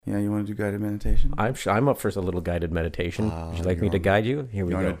Yeah, you want to do guided meditation? I'm up for a little guided meditation. Would you like me to guide you? Here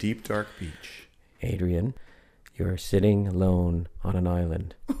we go. You're on a deep, dark beach. Adrian, you're sitting alone on an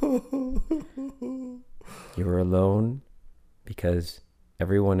island. You're alone because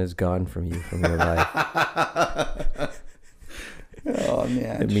everyone is gone from you, from your life. Oh,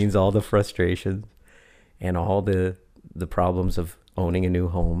 man. It means all the frustrations and all the problems of owning a new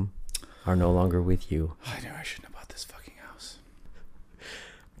home are no longer with you. I knew I shouldn't have bought this fucking house.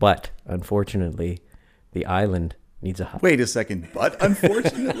 But, unfortunately, the island needs a hut. Wait a second. But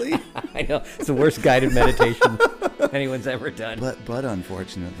unfortunately? I know. It's the worst guided meditation anyone's ever done. But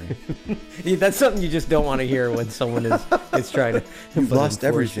unfortunately. That's something you just don't want to hear when someone is trying to... You've lost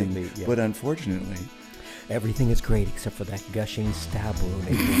everything. Yeah. But unfortunately. Everything is great except for that gushing stab wound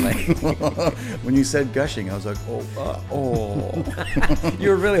in your leg. When you said gushing, I was like, oh. You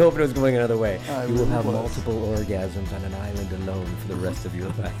were really hoping it was going another way. I You will have was. multiple orgasms on an island alone for the rest of your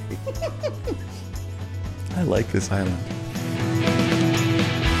life. I like this island.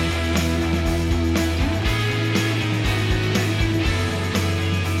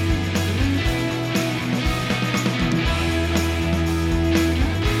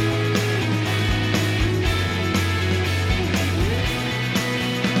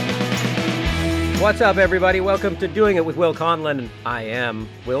 What's up, everybody? Welcome to Doing It with Will Conlon. I am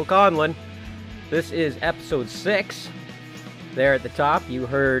Will Conlon. This is episode 6. There at the top, you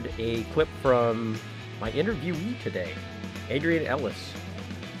heard a clip from my interviewee today, Adrian Ellis.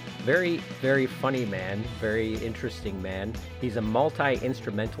 Very, very funny man. Very interesting man. He's a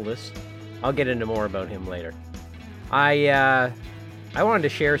multi-instrumentalist. I'll get into more about him later. I wanted to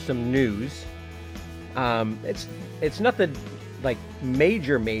share some news. It's nothing like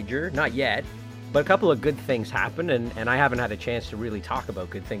major, not yet. But a couple of good things happened, and I haven't had a chance to really talk about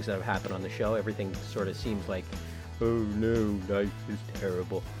good things that have happened on the show. Everything sort of seems like, oh no, life is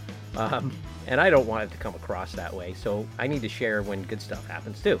terrible. And I don't want it to come across that way, so I need to share when good stuff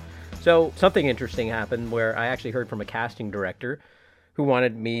happens too. So something interesting happened where I actually heard from a casting director who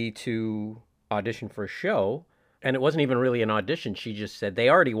wanted me to audition for a show, and it wasn't even really an audition. She just said, they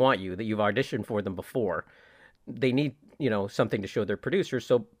already want you, that you've auditioned for them before. They need, something to show their producers,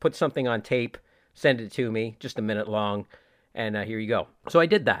 so put something on tape, send it to me, just a minute long, and here you go. So I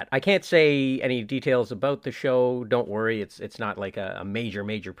did that. I can't say any details about the show. Don't worry, it's not like a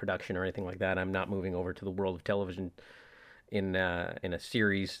major production or anything like that. I'm not moving over to the world of television in a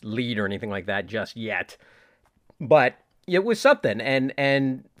series lead or anything like that just yet. But it was something,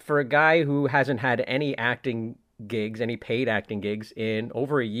 and for a guy who hasn't had any acting gigs, any paid acting gigs in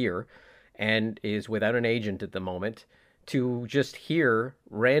over a year, and is without an agent at the moment, to just hear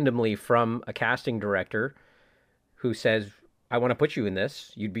randomly from a casting director who says, I want to put you in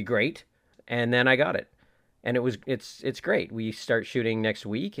this, you'd be great. And then I got it. And it's great. We start shooting next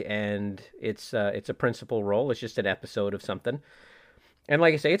week, and it's a principal role. It's just an episode of something. And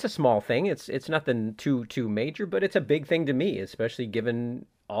like I say, it's a small thing. It's nothing too major, but it's a big thing to me, especially given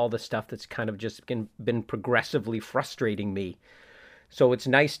all the stuff that's kind of just been progressively frustrating me. So it's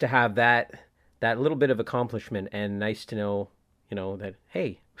nice to have that little bit of accomplishment, and nice to know, that,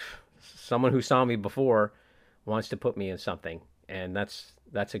 hey, someone who saw me before wants to put me in something, and that's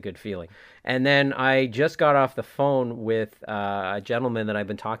a good feeling. And then I just got off the phone with a gentleman that I've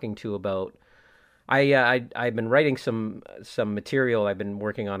been talking to about, I've been writing some material. I've been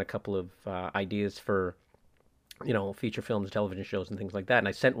working on a couple of ideas for, feature films, television shows, and things like that, and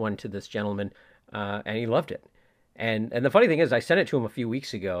I sent one to this gentleman, and he loved it. And the funny thing is, I sent it to him a few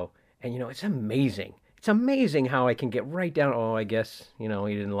weeks ago, and, it's amazing. It's amazing how I can get right down, I guess, he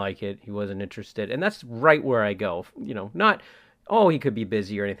didn't like it. He wasn't interested. And that's right where I go. Not, he could be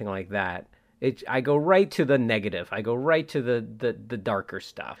busy or anything like that. I go right to the negative. I go right to the darker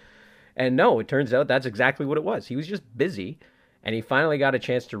stuff. And no, it turns out that's exactly what it was. He was just busy, and he finally got a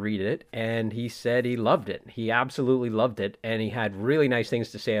chance to read it, and he said he loved it. He absolutely loved it, and he had really nice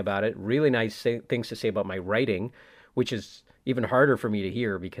things to say about it, really nice things to say about my writing, which is even harder for me to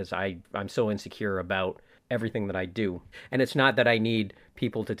hear because I'm so insecure about everything that I do. And it's not that I need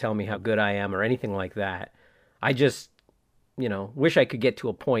people to tell me how good I am or anything like that. I just, wish I could get to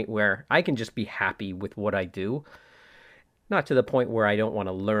a point where I can just be happy with what I do. Not to the point where I don't want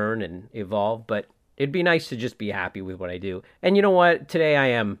to learn and evolve, but it'd be nice to just be happy with what I do. And you know what? Today I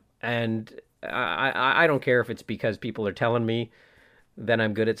am. And I don't care if it's because people are telling me that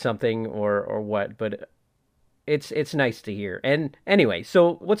I'm good at something or what, but it's nice to hear. And anyway,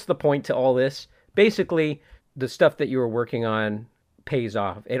 so what's the point to all this? Basically, the stuff that you were working on pays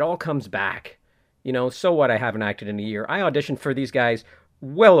off. It all comes back. So what? I haven't acted in a year. I auditioned for these guys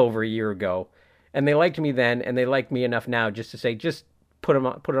well over a year ago, and they liked me then, and they like me enough now just to say, just put it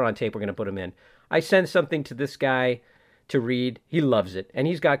on tape. We're going to put him in. I send something to this guy to read. He loves it. And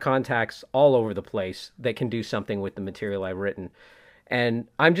he's got contacts all over the place that can do something with the material I've written. And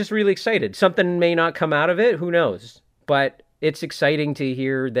I'm just really excited. Something may not come out of it. Who knows? But it's exciting to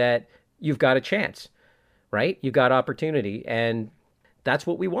hear that you've got a chance, right? You've got opportunity. And that's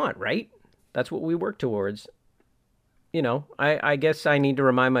what we want, right? That's what we work towards. You know, I guess I need to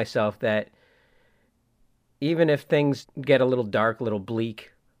remind myself that even if things get a little dark, a little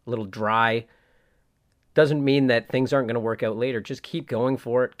bleak, a little dry, doesn't mean that things aren't going to work out later. Just keep going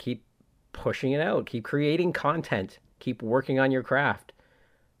for it. Keep pushing it out. Keep creating content. Keep working on your craft.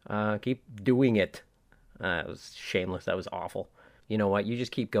 Keep doing it. It was shameless. That was awful. You know what? You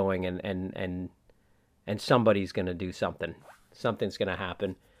just keep going, and somebody's going to do something. Something's going to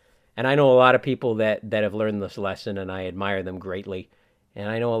happen. And I know a lot of people that have learned this lesson, and I admire them greatly. And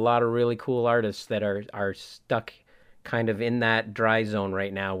I know a lot of really cool artists that are stuck kind of in that dry zone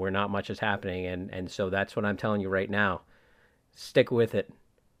right now where not much is happening. And so that's what I'm telling you right now. Stick with it,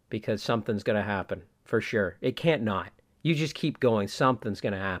 because something's going to happen for sure. It can't not. You just keep going. Something's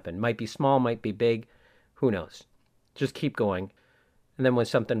going to happen. Might be small, might be big. Who knows? Just keep going. And then when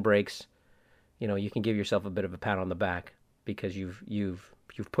something breaks, you know, you can give yourself a bit of a pat on the back because you've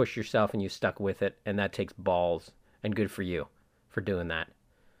pushed yourself and you stuck with it, and that takes balls. And good for you for doing that.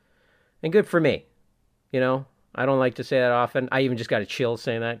 And good for me. You know, I don't like to say that often. I even just got a chill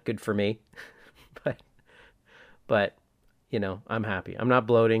saying that. Good for me. but you know, I'm happy. I'm not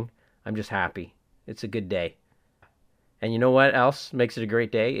bloating. I'm just happy. It's a good day. And you know what else makes it a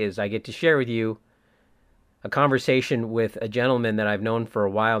great day is I get to share with you a conversation with a gentleman that I've known for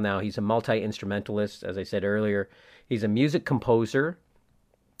a while now. He's a multi-instrumentalist, as I said earlier. He's a music composer.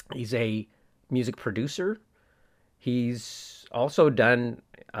 He's a music producer. He's also done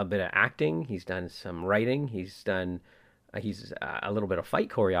a bit of acting. He's done some writing. He's done a little bit of fight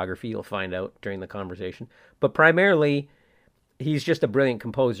choreography. You'll find out during the conversation. But primarily, he's just a brilliant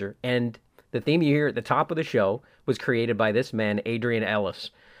composer. And the theme you hear at the top of the show was created by this man, Adrian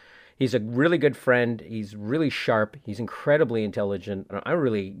Ellis. He's a really good friend. He's really sharp. He's incredibly intelligent. I'm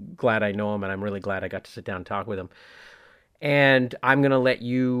really glad I know him, and I'm really glad I got to sit down and talk with him. And I'm going to let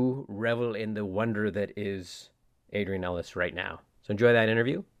you revel in the wonder that is Adrian Ellis right now. So enjoy that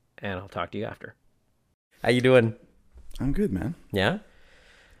interview, and I'll talk to you after. How you doing? I'm good, man. Yeah?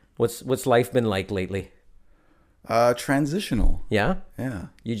 What's life been like lately? Transitional. Yeah? Yeah.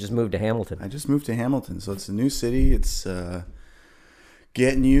 You just moved to Hamilton. I just moved to Hamilton, so it's a new city. It's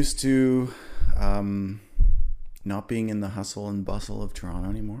getting used to not being in the hustle and bustle of Toronto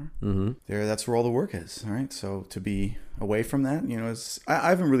anymore. Mm-hmm. That's where all the work is, all right? So to be away from that, you know, I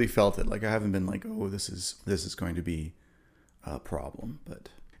haven't really felt it. Like, I haven't been like, oh, this is going to be a problem. But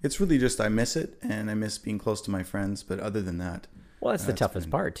it's really just I miss it, and I miss being close to my friends. But other than that, well, that's the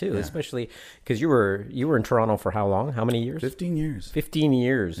toughest part too, especially because you were in Toronto for how long? How many years? 15 years. 15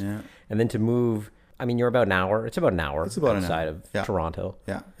 years. Yeah. And then to move, I mean, you're about an hour. It's about an hour. It's about outside an of hour. Toronto.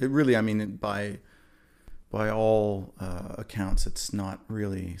 Yeah. It really, I mean, by all accounts, it's not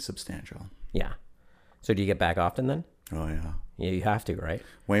really substantial. Yeah. So do you get back often then? Oh, yeah. Yeah, you have to, right?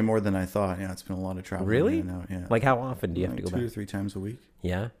 Way more than I thought. Yeah, it's been a lot of travel. Really? Yeah. Like, how often do you have to go back? 2 or 3 times a week.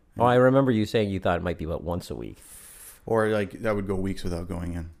 Yeah? Oh, I remember you saying you thought it might be about once a week. Or, like, I would go weeks without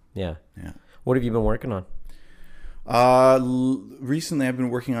going in. Yeah. Yeah. What have you been working on? Recently, I've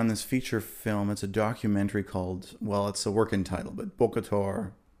been working on this feature film. It's a documentary called, well, it's a working title, but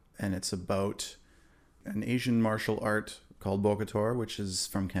Bokator, and it's about an Asian martial art called Bokator, which is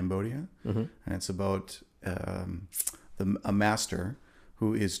from Cambodia, and it's about a master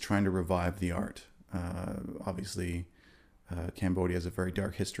who is trying to revive the art. Obviously, Cambodia has a very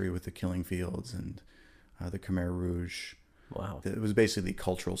dark history with the killing fields and the Khmer Rouge. Wow. It was basically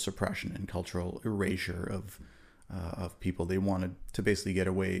cultural suppression and cultural erasure of people. They wanted to basically get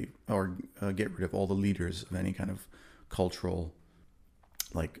away or get rid of all the leaders of any kind of cultural,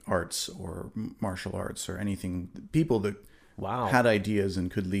 like arts or martial arts or anything. People that had ideas and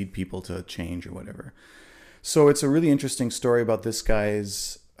could lead people to change or whatever. So it's a really interesting story about this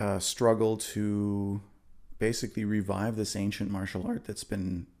guy's struggle to basically revive this ancient martial art that's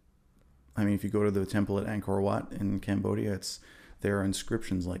been, I mean, if you go to the temple at Angkor Wat in Cambodia, there are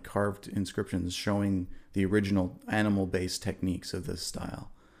inscriptions, like carved inscriptions showing the original animal-based techniques of this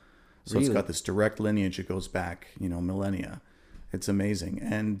style. So It's got this direct lineage. It goes back, millennia. It's amazing.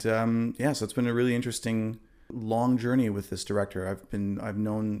 And so it's been a really interesting, long journey with this director. I've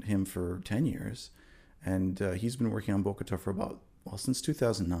known him for 10 years, and he's been working on Bokator for since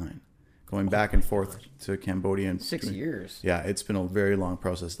 2009. going back and forth to Cambodia. And 6 years. Yeah, it's been a very long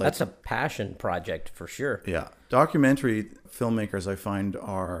process. Like, That's a passion project for sure. yeah. Documentary filmmakers, I find,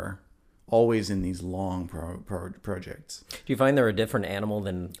 are always in these long projects. Do you find they're a different animal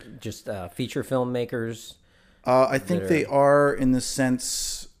than just feature filmmakers? I think they are, in the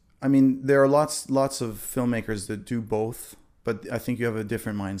sense, I mean, there are lots of filmmakers that do both, but I think you have a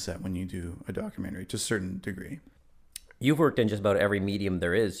different mindset when you do a documentary to a certain degree. You've worked in just about every medium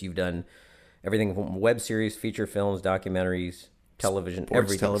there is. You've done everything from web series, feature films, documentaries, television,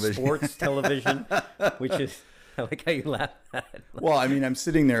 sports television, which is, I like how you laugh at it. Well, I mean, I'm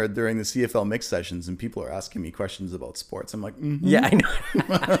sitting there during the CFL mix sessions and people are asking me questions about sports. I'm like, yeah, I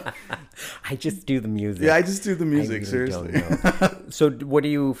know. I just do the music. Yeah, I just do the music, really seriously. Don't know. So what do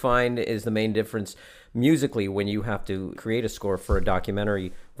you find is the main difference musically when you have to create a score for a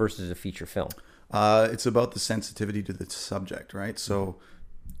documentary versus a feature film? It's about the sensitivity to the subject, right? So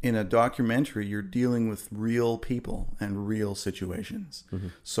in a documentary, you're dealing with real people and real situations. Mm-hmm.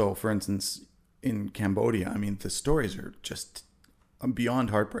 So, for instance, in Cambodia, I mean, the stories are just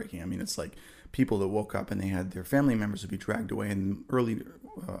beyond heartbreaking. I mean, it's like people that woke up and they had their family members would be dragged away in the early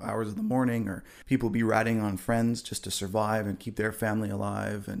hours of the morning, or people be ratting on friends just to survive and keep their family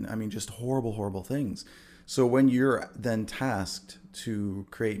alive. And I mean, just horrible, horrible things. So when you're then tasked to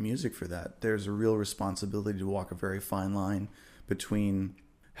create music for that, there's a real responsibility to walk a very fine line between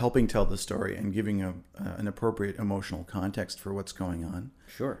helping tell the story and giving an appropriate emotional context for what's going on.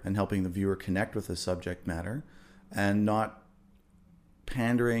 Sure. And helping the viewer connect with the subject matter and not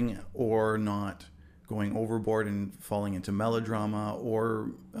pandering or not going overboard and falling into melodrama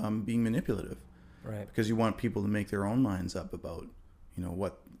or being manipulative. Right. Because you want people to make their own minds up about, you know,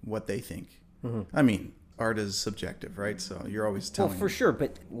 what they think. Mm-hmm. I mean, art is subjective, right? So you're always telling. Well, for sure.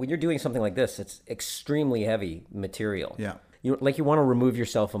 But when you're doing something like this, it's extremely heavy material. Yeah. You want to remove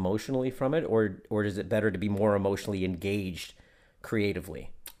yourself emotionally from it, or is it better to be more emotionally engaged creatively?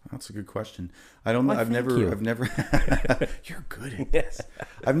 That's a good question. I don't know. I've never, you're good at this.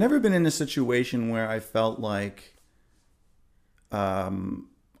 I've never been in a situation where I felt like I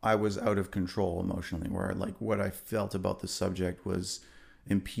was out of control emotionally, where like what I felt about the subject was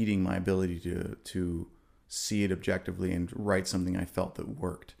impeding my ability to see it objectively and write something I felt that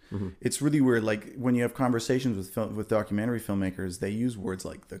worked. Mm-hmm. It's really weird. Like when you have conversations with documentary filmmakers, they use words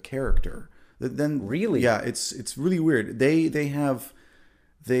like the character. Then really, yeah, it's really weird. They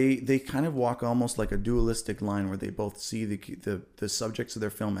kind of walk almost like a dualistic line where they both see the subjects of their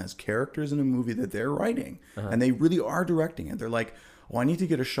film as characters in a movie that they're writing, and they really are directing it. They're like, oh, I need to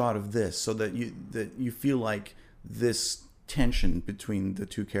get a shot of this so that you feel like this tension between the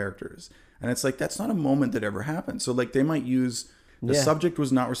two characters. And it's like, that's not a moment that ever happened. So like they might use the subject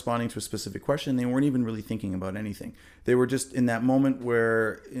was not responding to a specific question. They weren't even really thinking about anything. They were just in that moment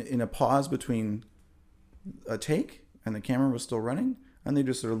where in a pause between a take and the camera was still running, and they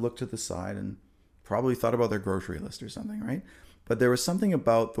just sort of looked to the side and probably thought about their grocery list or something, right? But there was something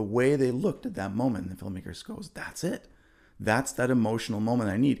about the way they looked at that moment, and the filmmaker goes, that's it. That's that emotional moment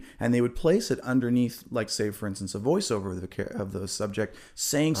I need. And they would place it underneath, like, say, for instance, a voiceover of the subject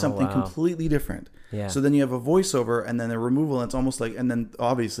saying something completely different. Yeah. So then you have a voiceover and then a removal, and it's almost like, and then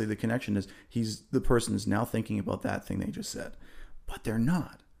obviously the connection is the person is now thinking about that thing they just said. But they're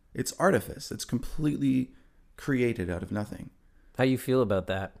not. It's artifice. It's completely created out of nothing. How do you feel about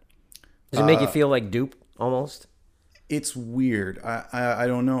that? Does it make you feel like dupe almost? It's weird. I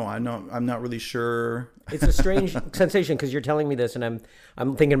don't know. I'm not really sure. It's a strange sensation because you're telling me this, and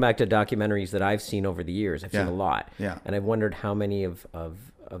I'm thinking back to documentaries that I've seen over the years. I've seen a lot, and I've wondered how many of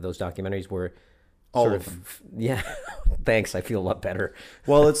those documentaries were all of them. Yeah, thanks. I feel a lot better.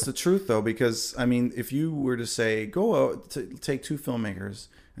 Well, it's the truth though, because I mean, if you were to say go out to take two filmmakers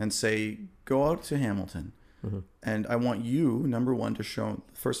and say go out to Hamilton, and I want you, number one, to show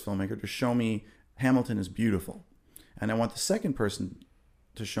the first filmmaker to show me Hamilton is beautiful. And I want the second person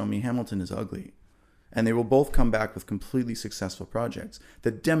to show me Hamilton is ugly. And they will both come back with completely successful projects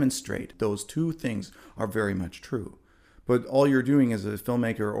that demonstrate those two things are very much true. But all you're doing as a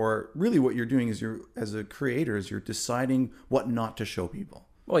filmmaker, or really what you're doing is as a creator, is you're deciding what not to show people.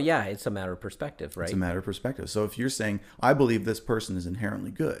 Well, yeah, it's a matter of perspective, right? It's a matter of perspective. So if you're saying, I believe this person is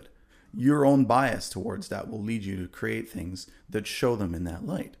inherently good, your own bias towards that will lead you to create things that show them in that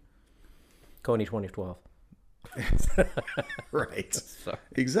light. Coney 2012. Right. Sorry.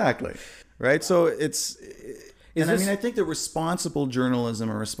 Exactly. Right. So I think that responsible journalism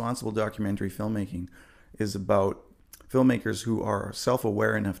or responsible documentary filmmaking is about filmmakers who are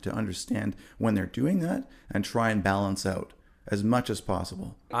self-aware enough to understand when they're doing that and try and balance out as much as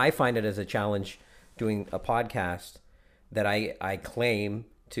possible. I find it as a challenge doing a podcast that I claim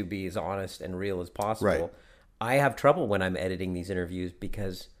to be as honest and real as possible. Right. I have trouble when I'm editing these interviews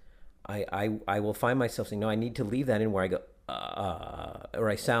because I will find myself saying, no, I need to leave that in where I go, or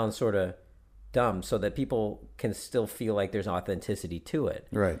I sound sort of dumb so that people can still feel like there's authenticity to it.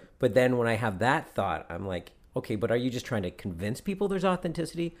 Right. But then when I have that thought, I'm like, okay, but are you just trying to convince people there's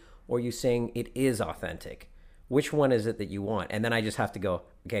authenticity, or are you saying it is authentic? Which one is it that you want? And then I just have to go,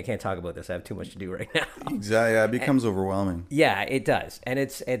 okay, I can't talk about this. I have too much to do right now. Exactly. Yeah, it becomes overwhelming. Yeah, it does. And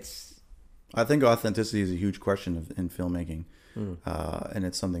it's I think authenticity is a huge question in filmmaking. And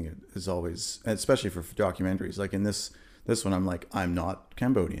it's something that is always, especially for documentaries. Like in this one, I'm like, I'm not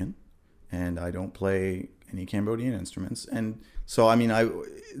Cambodian, and I don't play any Cambodian instruments. And so, I mean, a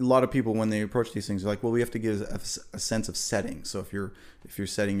lot of people, when they approach these things, are like, well, we have to give a sense of setting. So if you're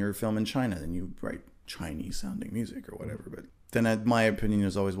setting your film in China, then you write Chinese sounding music or whatever. But then my opinion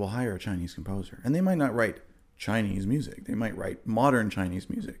is always, well, hire a Chinese composer. And they might not write Chinese music. They might write modern Chinese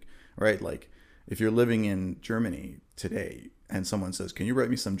music, right? Like if you're living in Germany today and someone says, can you write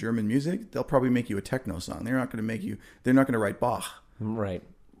me some German music? They'll probably make you a techno song. They're not going to write Bach. right.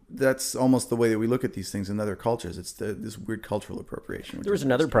 That's almost the way that we look at these things in other cultures. It's this weird cultural appropriation. There was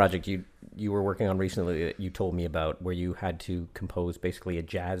another project you were working on recently that you told me about where you had to compose basically a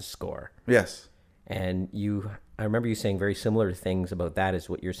jazz score. Yes. And I remember you saying very similar things about that as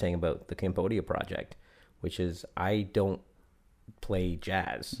what you're saying about the Cambodia project, which is I don't play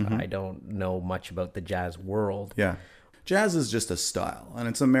jazz. I don't know much about the jazz world. Yeah. Jazz is just a style, and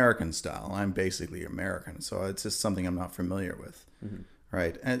it's American style. I'm basically American, so it's just something I'm not familiar with.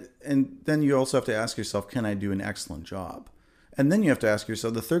 Right. And then you also have to ask yourself, can I do an excellent job? And then you have to ask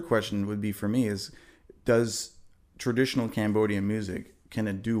yourself, the third question would be for me is, does traditional Cambodian music, can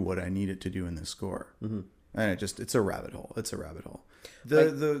it do what I need it to do in this score? And it's a rabbit hole. It's a rabbit hole.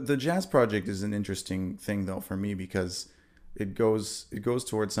 The jazz project is an interesting thing though for me because it goes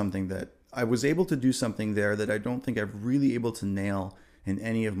towards something that I was able to do something there that I don't think I've really able to nail in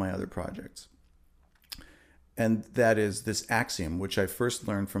any of my other projects. And that is this axiom, which I first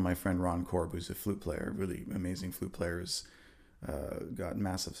learned from my friend Ron Korb, who's a flute player, really amazing flute player, who's got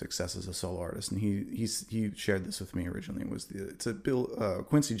massive success as a solo artist. And he shared this with me originally. It's a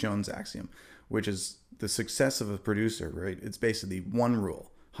Quincy Jones axiom, which is the success of a producer, right? It's basically one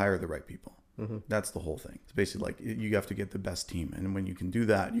rule: hire the right people. That's the whole thing. It's basically like you have to get the best team. And when you can do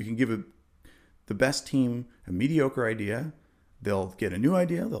that, you can give the best team a mediocre idea. They'll get a new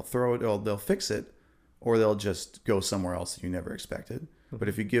idea. They'll throw it. They'll fix it. Or they'll just go somewhere else that you never expected. But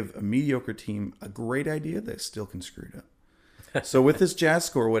if you give a mediocre team a great idea, they still can screw it up. So with this jazz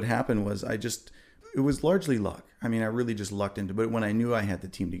score, what happened was it was largely luck. I mean, I really just lucked into it. But when I knew I had the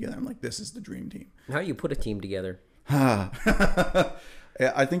team together, I'm like, this is the dream team. How do you put a team together?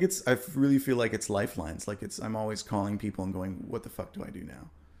 I think I really feel like it's lifelines. Like I'm always calling people and going, what the fuck do I do now?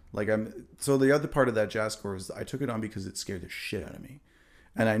 So the other part of that jazz score is I took it on because it scared the shit out of me.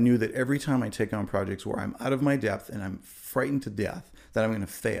 And I knew that every time I take on projects where I'm out of my depth and I'm frightened to death that I'm going to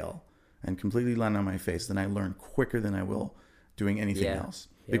fail and completely land on my face, then I learn quicker than I will doing anything else.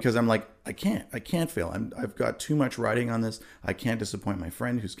 Yep. Because I'm like, I can't fail. I've got too much riding on this. I can't disappoint my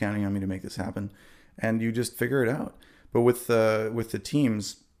friend who's counting on me to make this happen. And you just figure it out. But with the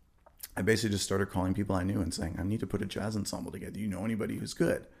teams, I basically just started calling people I knew and saying, I need to put a jazz ensemble together. Do you know anybody who's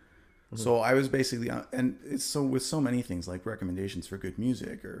good? So I was basically, and it's so with so many things like recommendations for good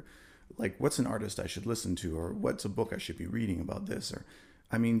music, or like what's an artist I should listen to, or what's a book I should be reading about this, or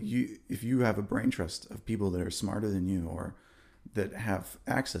I mean, if you have a brain trust of people that are smarter than you or that have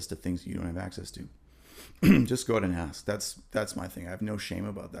access to things you don't have access to, just go out and ask. That's my thing. I have no shame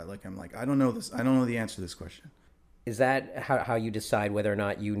about that. Like I'm like, I don't know this. I don't know the answer to this question. Is that how you decide whether or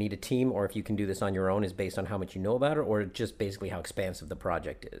not you need a team, or if you can do this on your own is based on how much you know about it, or just basically how expansive the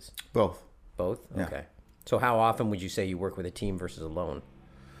project is? Both. Both? Yeah. Okay. So how often would you say you work with a team versus alone?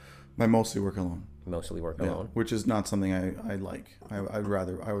 I mostly work alone. Mostly work alone? Which is not something I like. I would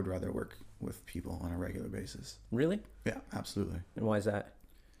rather work with people on a regular basis. Really? Yeah, absolutely. And why is that?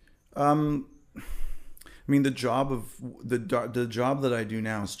 I mean, the job that I do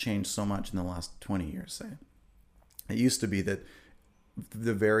now has changed so much in the last 20 years, say. It used to be that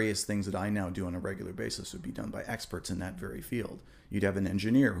the various things that I now do on a regular basis would be done by experts in that very field. You'd have an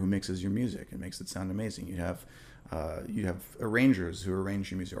engineer who mixes your music and makes it sound amazing. You'd have arrangers who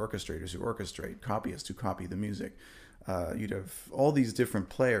arrange your music, orchestrators who orchestrate, copyists who copy the music. You'd have all these different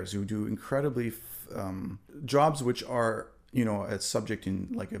players who do incredibly jobs which are, a subject in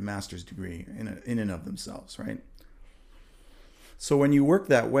like a master's degree in and of themselves, right? So when you work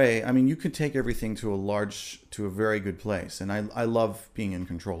that way, I mean, you can take everything to a very good place. And I love being in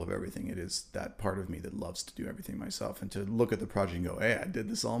control of everything. It is that part of me that loves to do everything myself and to look at the project and go, hey, I did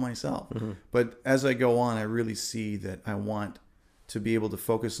this all myself. But as I go on, I really see that I want to be able to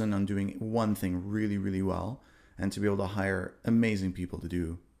focus in on doing one thing really, really well, and to be able to hire amazing people to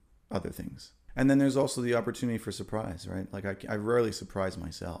do other things. And then there's also the opportunity for surprise, right? Like I rarely surprise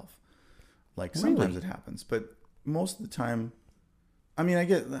myself. Like sometimes it happens, but most of the time, I mean, I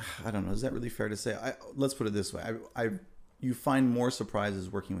don't know. Is that really fair to say? Let's put it this way. You find more surprises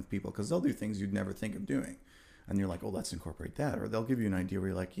working with people because they'll do things you'd never think of doing. And you're like, oh, let's incorporate that. Or they'll give you an idea where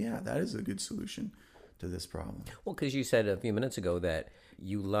you're like, yeah, that is a good solution to this problem. Well, because you said a few minutes ago that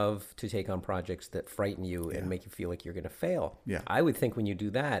you love to take on projects that frighten you and make you feel like you're going to fail. Yeah. I would think when you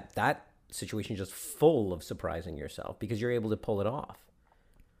do that situation is just full of surprising yourself because you're able to pull it off.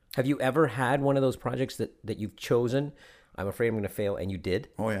 Have you ever had one of those projects that you've chosen? I'm afraid I'm going to fail, and you did?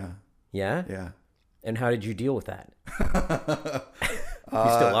 Oh, yeah. Yeah? Yeah. And how did you deal with that? You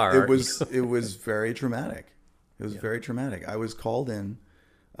still are. It was very traumatic. It was very traumatic. I was called in.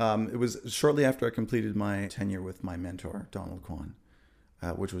 It was shortly after I completed my tenure with my mentor, Donald Kwan,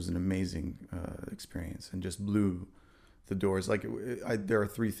 which was an amazing experience and just blew the doors. Like there are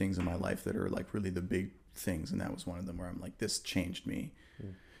three things in my life that are like really the big things, and that was one of them where I'm like, this changed me.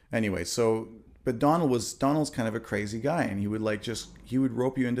 Anyway, but Donald's kind of a crazy guy, and he would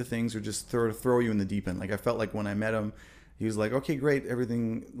rope you into things or just throw you in the deep end. Like I felt like when I met him, he was like, okay, great,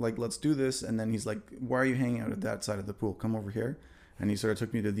 everything, like let's do this. And then he's like, why are you hanging out at that side of the pool? Come over here. And he sort of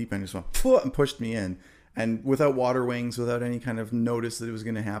took me to the deep end, just went and pushed me in, and without water wings, without any kind of notice that it was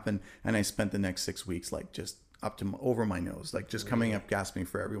going to happen. And I spent the next 6 weeks like just over my nose, like just coming up, gasping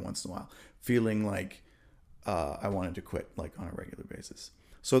for every once in a while, feeling like I wanted to quit, like on a regular basis.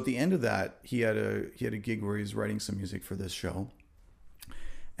 So at the end of that, he had a gig where he was writing some music for this show,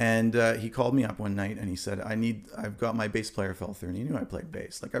 and he called me up one night and he said, I've got my bass player fell through, and he knew I played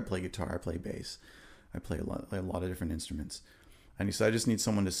bass. Like I play guitar, I play bass, I play a lot of different instruments, and he said, I just need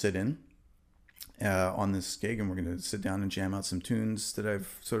someone to sit in on this gig, and we're going to sit down and jam out some tunes that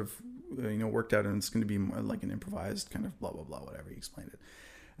I've sort of worked out, and it's going to be more like an improvised kind of blah blah blah, whatever. He explained it.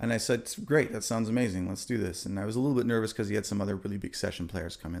 And I said, great, that sounds amazing. Let's do this. And I was a little bit nervous because he had some other really big session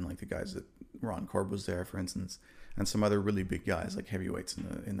players come in, like the guys that Ron Korb was there, for instance, and some other really big guys, like heavyweights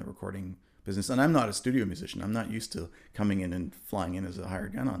in the recording business. And I'm not a studio musician. I'm not used to coming in and flying in as a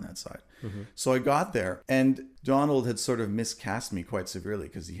hired gun on that side. Mm-hmm. So I got there, and Donald had sort of miscast me quite severely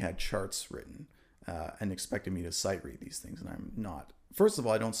because he had charts written and expected me to sight read these things. And I'm not. First of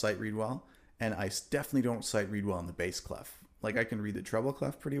all, I don't sight read well, and I definitely don't sight read well in the bass clef. Like I can read the treble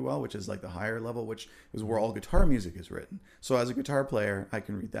clef pretty well, which is like the higher level, which is where all guitar music is written. So as a guitar player, I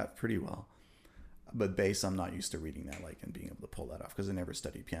can read that pretty well. But bass, I'm not used to reading that, like, and being able to pull that off because I never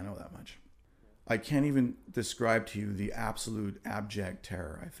studied piano that much. I can't even describe to you the absolute abject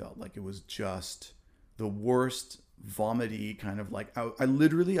terror I felt. Like it was just the worst vomity kind of like, I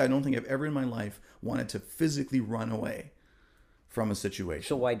literally, I don't think I've ever in my life wanted to physically run away from a situation.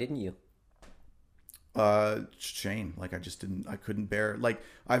 So why didn't you? Shame. Like I couldn't bear, like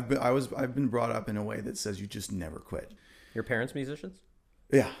I've been brought up in a way that says you just never quit. Your parents musicians?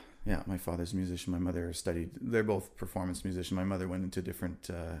 Yeah. My father's a musician. My mother studied, they're both performance musicians. My mother went into different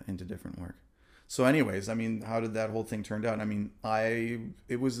work. So anyways, I mean, how did that whole thing turn out? I mean,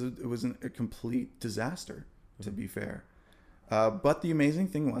 it was a complete disaster, to be fair. But the amazing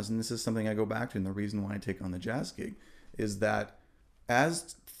thing was, and this is something I go back to, and the reason why I take on the jazz gig is that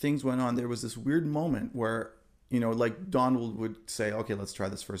as things went on, there was this weird moment where, like Donald would say, okay, let's try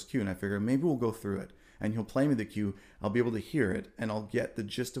this first cue. And I figured maybe we'll go through it and he'll play me the cue. I'll be able to hear it and I'll get the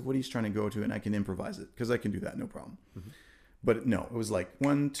gist of what he's trying to go to, and I can improvise it because I can do that. No problem. Mm-hmm. But no, it was like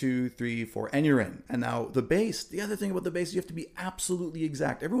 1, 2, 3, 4, and you're in. And now the bass, the other thing about the bass, you have to be absolutely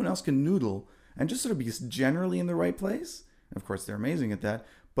exact. Everyone else can noodle and just sort of be generally in the right place. And of course, they're amazing at that.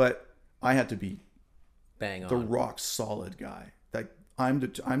 But I had to be bang on, the rock solid guy. Like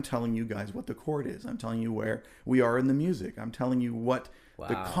I'm telling you guys what the chord is. I'm telling you where we are in the music. I'm telling you what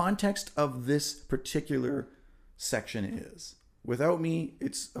the context of this particular section is. Without me,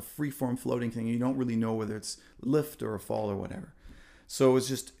 it's a free-form floating thing. You don't really know whether it's lift or a fall or whatever. So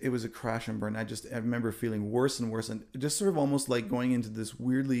it was a crash and burn. I remember feeling worse and worse, and just sort of almost like going into this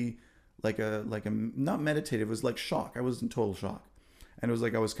weirdly, like a not meditative. It was like shock. I was in total shock, and it was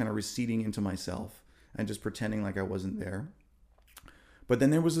like I was kind of receding into myself and just pretending like I wasn't there. But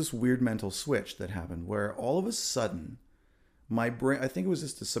then there was this weird mental switch that happened where all of a sudden, my brain, I think it was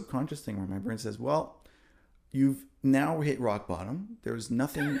just a subconscious thing where my brain says, well, you've now hit rock bottom. There's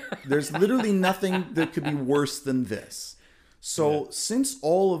literally nothing that could be worse than this. So since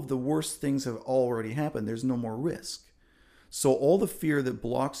all of the worst things have already happened, there's no more risk. So all the fear that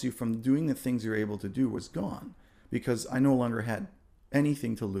blocks you from doing the things you're able to do was gone because I no longer had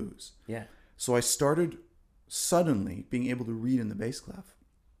anything to lose. Yeah. So I started suddenly being able to read in the bass clef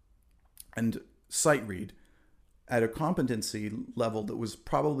and sight read at a competency level that was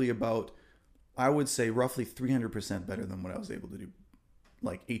probably about, I would say, roughly 300% better than what I was able to do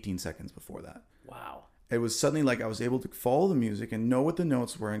like 18 seconds before that. Wow. It was suddenly like I was able to follow the music and know what the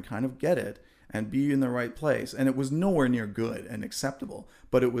notes were and kind of get it and be in the right place. And it was nowhere near good and acceptable,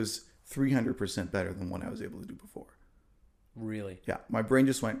 but it was 300% better than what I was able to do before. Really? Yeah, my brain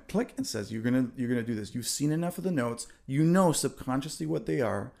just went click and says, you're gonna do this. You've seen enough of the notes. You know subconsciously what they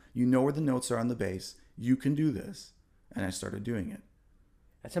are. You know where the notes are on the bass. You can do this. And I started doing it.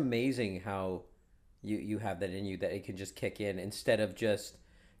 That's amazing how you have that in you, that it can just kick in instead of just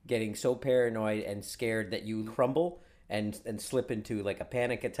getting so paranoid and scared that you crumble and slip into like a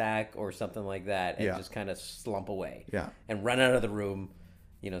panic attack or something like that and just kind of slump away and run out of the room,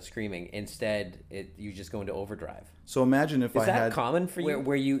 screaming. Instead, you just go into overdrive. So imagine if Is that common for you,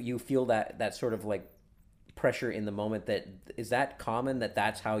 where you feel that sort of like pressure in the moment? Is that common,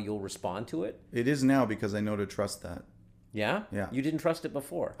 that's how you'll respond to it? It is now because I know to trust that. Yeah? Yeah. You didn't trust it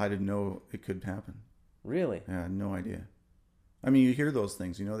before? I didn't know it could happen. Really? Yeah, I had no idea. I mean, you hear those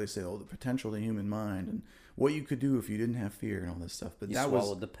things, they say, the potential of the human mind and what you could do if you didn't have fear and all this stuff. But you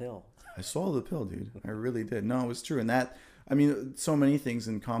swallowed the pill. I swallowed the pill, dude. I really did. No, it was true. And that, I mean, so many things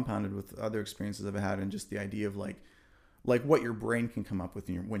and compounded with other experiences I've had and just the idea of like what your brain can come up with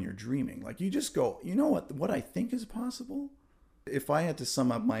when you're dreaming. Like you just go, you know what I think is possible? If I had to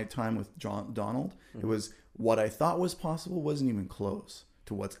sum up my time with Donald, it was what I thought was possible wasn't even close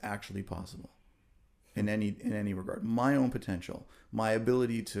to what's actually possible. In any regard, my own potential, my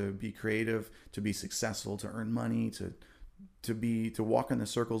ability to be creative, to be successful, to earn money, to walk in the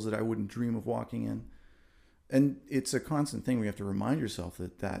circles that I wouldn't dream of walking in. And it's a constant thing. We have to remind yourself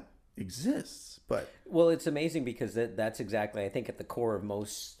that exists. But well, it's amazing because that's exactly, I think, at the core of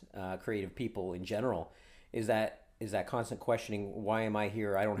most creative people in general, is that constant questioning, why am I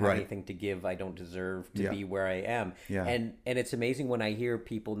here? I don't have anything to give. I don't deserve to be where I am. Yeah. And it's amazing when I hear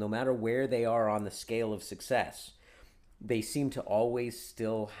people, no matter where they are on the scale of success, they seem to always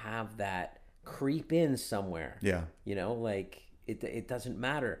still have that creep in somewhere. Yeah. Like it doesn't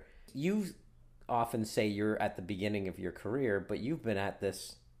matter. You often say you're at the beginning of your career, but you've been at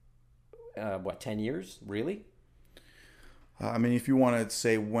this, 10 years? Really? I mean, if you want to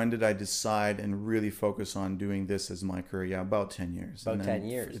say, when did I decide and really focus on doing this as my career? Yeah, about 10 years. About 10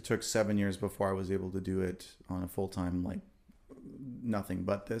 years. It took 7 years before I was able to do it on a full-time, like nothing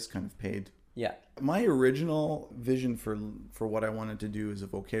but this kind of paid. Yeah. My original vision for what I wanted to do as a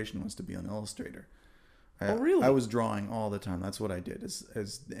vocation was to be an illustrator. Oh, really? I was drawing all the time. That's what I did.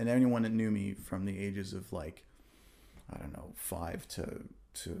 And anyone that knew me from the ages of 5 to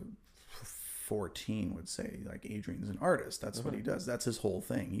 14 would say, like, Adrian's an artist. That's what he does. That's his whole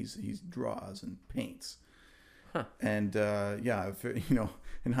thing. He draws and paints. Huh. And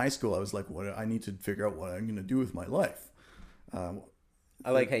in high school I was like, I need to figure out what I'm going to do with my life. I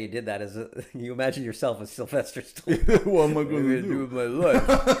like how you did that. You imagine yourself as Sylvester Stallone. What am I going to do with my life?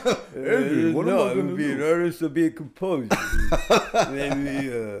 Adrian, what am I going to be? An artist or be a composer? Maybe.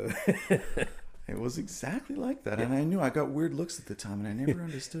 It was exactly like that. And I knew I got weird looks at the time and I never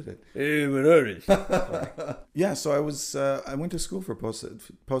understood it. Hey, I'm an artist. Yeah, so I went to school for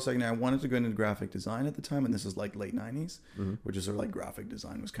post-secondary. I wanted to go into graphic design at the time, and this is like late 90s, which is sort of like graphic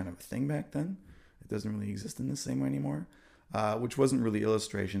design was kind of a thing back then. It doesn't really exist in the same way anymore, which wasn't really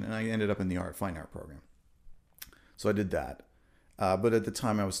illustration, and I ended up in the fine art program. So I did that. But at the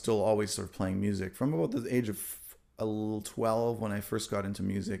time, I was still always sort of playing music. From about the age of 12, when I first got into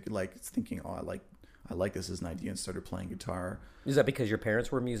music, like thinking, I like this as an idea, and started playing guitar. Is that because your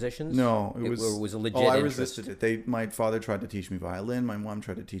parents were musicians? No, it was a legit I interest. resisted it. My father tried to teach me violin. My mom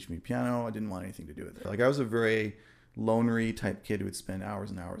tried to teach me piano. I didn't want anything to do with it. Like, I was a very lonery type kid who would spend hours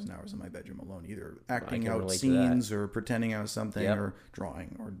and hours and hours in my bedroom alone, either acting out scenes or pretending I was something, or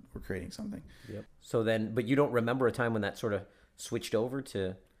drawing or creating something. Yep. So then, but you don't remember a time when that sort of switched over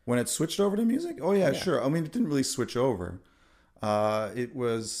to... When it switched over to music? Oh, yeah, sure. I mean, it didn't really switch over. It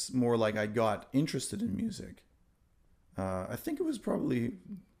was more like I got interested in music. I think it was probably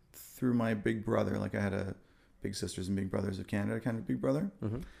through my big brother. Like, I had a Big Sisters and Big Brothers of Canada kind of big brother.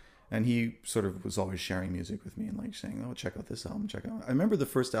 Mm-hmm. And he sort of was always sharing music with me and like saying, oh, check out this album, check out. I remember the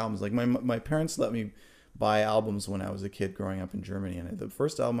first albums. Like, my parents let me buy albums when I was a kid growing up in Germany. And the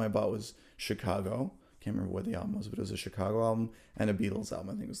first album I bought was Chicago can't remember what the album was, but it was a Chicago album and a Beatles album.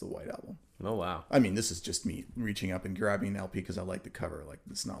 I think it was the White Album. Oh, wow. I mean, this is just me reaching up and grabbing an LP because I like the cover. Like,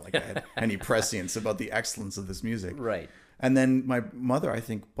 it's not like I had any prescience about the excellence of this music. Right. And then my mother, I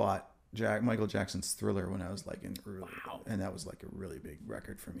think, bought Michael Jackson's Thriller when I was like in early, Wow. and that was like a really big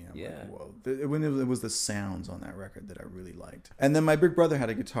record for me. I'm Yeah. like, whoa. When it was the sounds on that record that I really liked. And then my big brother had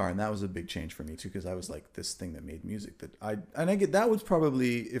a guitar, and that was a big change for me too, because I was like this thing that made music that I get. That was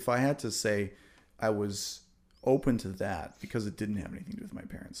probably, if I had to say, I was open to that because it didn't have anything to do with my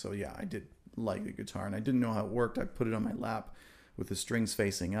parents. So yeah, I did like the guitar, and I didn't know how it worked. I put it on my lap with the strings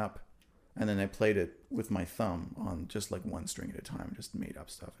facing up. And then I played it with my thumb on just like one string at a time, just made up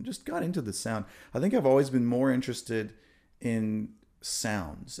stuff and just got into the sound. I think I've always been more interested in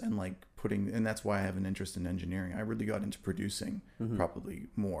sounds and like and that's why I have an interest in engineering. I really got into producing probably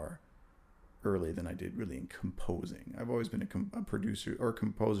more early than I did really in composing. I've always been a producer or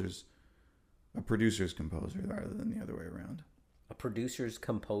a producer's composer rather than the other way around. A producer's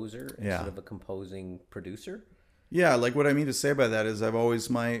composer instead of a composing producer? Yeah, like what I mean to say by that is I've always,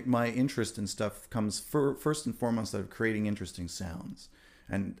 my interest in stuff comes first and foremost out of creating interesting sounds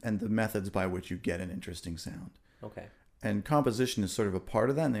and the methods by which you get an interesting sound. Okay. And composition is sort of a part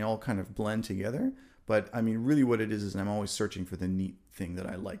of that, and they all kind of blend together. But I mean, really what it is I'm always searching for the neat thing that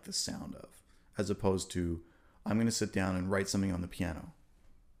I like the sound of, as opposed to I'm going to sit down and write something on the piano.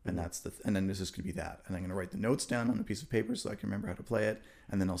 And that's and then this is going to be that. And I'm going to write the notes down on a piece of paper so I can remember how to play it.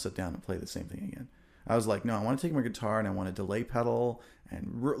 And then I'll sit down and play the same thing again. I was like, no, I want to take my guitar and I want a delay pedal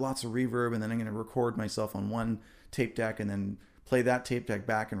and lots of reverb. And then I'm going to record myself on one tape deck and then play that tape deck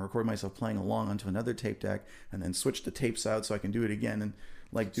back and record myself playing along onto another tape deck and then switch the tapes out so I can do it again and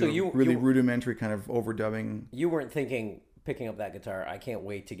like do really rudimentary kind of overdubbing. You weren't thinking picking up that guitar, I can't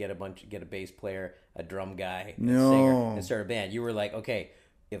wait to get a bass player, a drum guy, a singer, and start a band. You were like, okay,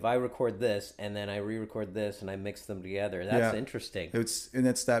 if I record this and then I re-record this and I mix them together, that's interesting.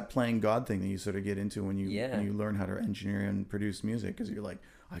 It's that playing God thing that you sort of get into when you learn how to engineer and produce music, because you're like,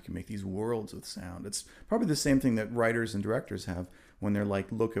 I can make these worlds of sound. It's probably the same thing that writers and directors have when they're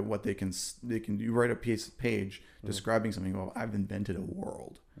like, look at what they can. You write a page describing something. Well, I've invented a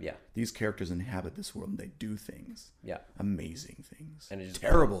world. Yeah, these characters inhabit this world and they do things. Yeah, amazing things, and it's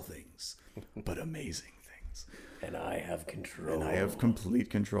terrible things, but amazing things. And I have control. And I have complete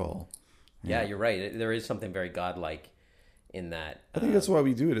control. Yeah, you're right. There is something very godlike in that. I think that's why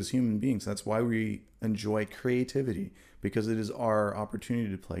we do it as human beings. That's why we enjoy creativity, because it is our opportunity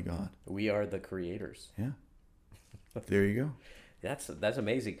to play God. We are the creators. Yeah. There you go. That's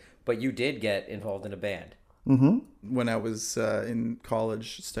amazing. But you did get involved in a band. Mm-hmm. When I was in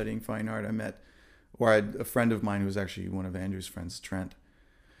college studying fine art, I had a friend of mine who was actually one of Andrew's friends, Trent.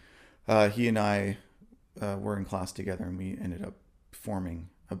 He and I were in class together, and we ended up forming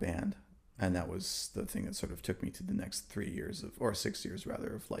a band. And that was the thing that sort of took me to the next 6 years of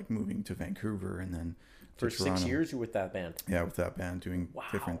like moving to Vancouver and then for Toronto. 6 years you were with that band? Yeah, with that band doing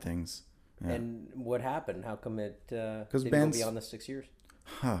different things. Yeah. And what happened? How come it didn't go beyond the 6 years?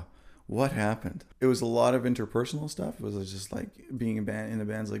 What happened? It was a lot of interpersonal stuff. It was just like being in a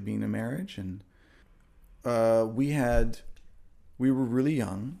band's like being in a marriage, and we were really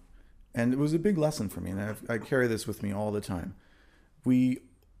young, and it was a big lesson for me, and I carry this with me all the time. When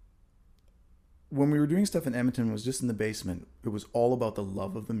we were doing stuff in Edmonton, it was just in the basement. It was all about the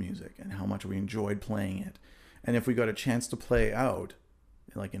love of the music and how much we enjoyed playing it. And if we got a chance to play out,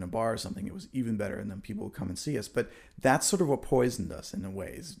 like in a bar or something, it was even better, and then people would come and see us. But that's sort of what poisoned us in a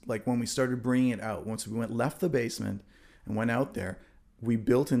way. Like when we started bringing it out, once we left the basement and went out there, we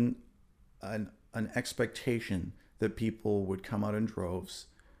built in an expectation that people would come out in droves,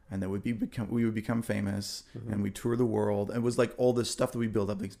 and that we would become famous, and we'd tour the world. It was like all this stuff that we built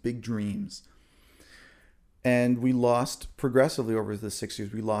up, these big dreams. And we lost progressively over the 6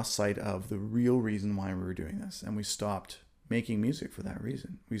 years. We lost sight of the real reason why we were doing this, and we stopped making music for that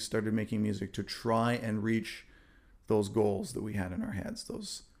reason. We started making music to try and reach those goals that we had in our heads.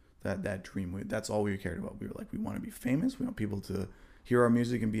 That dream. That's all we cared about. We were like, we want to be famous. We want people to hear our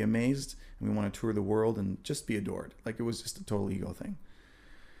music and be amazed, and we want to tour the world and just be adored. Like, it was just a total ego thing.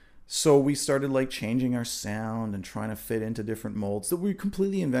 So we started like changing our sound and trying to fit into different molds that we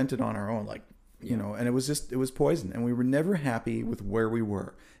completely invented on our own. Like, you know, and it was poison, and we were never happy with where we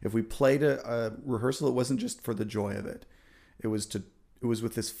were. If we played a rehearsal, it wasn't just for the joy of it. It was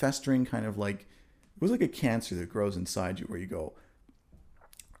with this festering kind of like, it was like a cancer that grows inside you, where you go,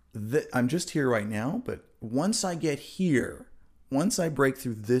 I'm just here right now, but once I get here, once I break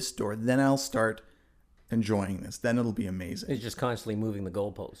through this door, then I'll start enjoying this. Then it'll be amazing. It's just constantly moving the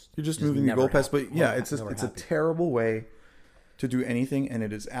goalpost. You're just moving the goalpost, but yeah, it's a terrible way to do anything, and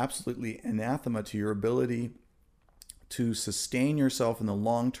it is absolutely anathema to your ability to sustain yourself in the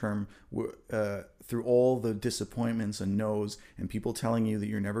long term through all the disappointments and no's and people telling you that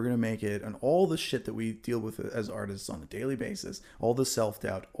you're never going to make it and all the shit that we deal with as artists on a daily basis, all the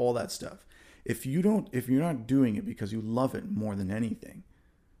self-doubt, all that stuff. If you're not doing it because you love it more than anything,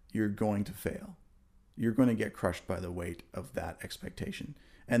 you're going to fail. You're going to get crushed by the weight of that expectation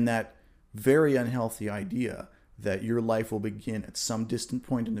and that very unhealthy idea that your life will begin at some distant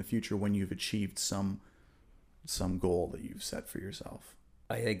point in the future when you've achieved some goal that you've set for yourself.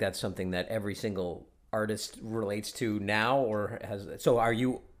 I think that's something that every single artist relates to now, or has. So are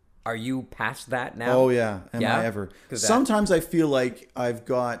you past that now? Oh yeah, am I ever? Sometimes I feel like I'm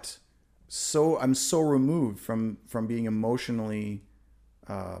so removed from being emotionally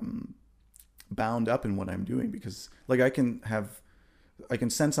bound up in what I'm doing, because like I can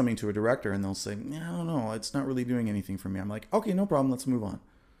send something to a director and they'll say, I don't know, it's not really doing anything for me. I'm like, okay, no problem, let's move on.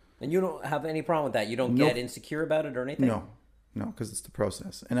 And you don't have any problem with that? You don't get insecure about it or anything? No, because it's the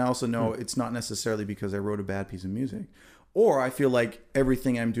process. And I also know it's not necessarily because I wrote a bad piece of music. Or I feel like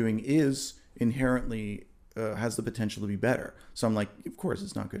everything I'm doing is inherently has the potential to be better. So I'm like, of course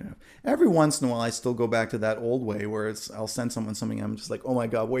it's not good enough. Every once in a while I still go back to that old way where I'll send someone something, I'm just like, oh my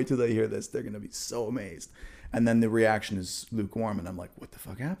God, wait till they hear this. They're going to be so amazed. And then the reaction is lukewarm and I'm like, what the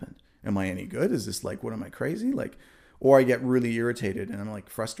fuck happened? Am I any good? Is this like, what am I crazy? Like, or I get really irritated and I'm like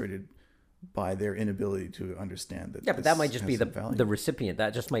frustrated by their inability to understand that. Yeah, but that might just be the recipient.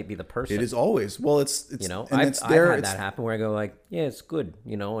 That just might be the person. It is always. Well, it's I've had that happen where I go like, yeah, it's good,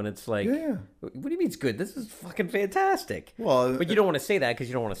 and it's like, yeah. What do you mean it's good? This is fucking fantastic. Well, but you don't want to say that because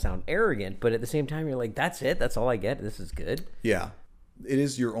you don't want to sound arrogant. But at the same time, you're like, that's it. That's all I get. This is good. Yeah, it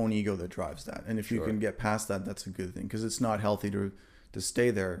is your own ego that drives that, and if you can get past that, that's a good thing, because it's not healthy to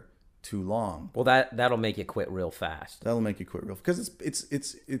stay there too long. Well, that'll make you quit real fast. That'll make you quit real, because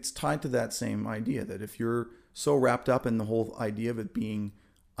it's tied to that same idea that if you're so wrapped up in the whole idea of it being,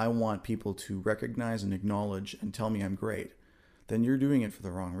 I want people to recognize and acknowledge and tell me I'm great, then you're doing it for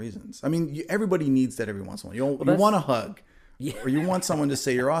the wrong reasons. I mean, everybody needs that every once in a while. You want a hug, or you want someone to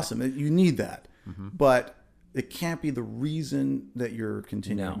say you're awesome. You need that, but it can't be the reason that you're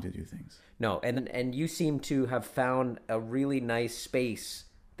continuing to do things. No, and you seem to have found a really nice space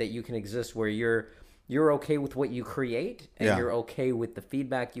that you can exist where you're okay with what you create and you're okay with the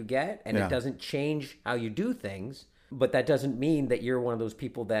feedback you get, and it doesn't change how you do things, but that doesn't mean that you're one of those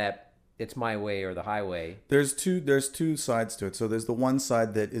people that it's my way or the highway. There's two sides to it. So there's the one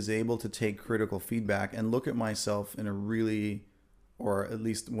side that is able to take critical feedback and look at myself in a really, or at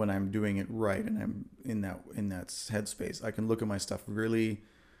least when I'm doing it right and I'm in that headspace, I can look at my stuff really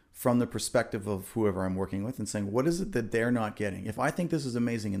from the perspective of whoever I'm working with and saying, what is it that they're not getting? If I think this is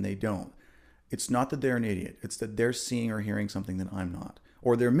amazing and they don't, it's not that they're an idiot. It's that they're seeing or hearing something that I'm not,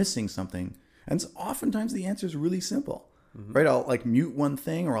 or they're missing something. And oftentimes the answer is really simple, right? I'll like mute one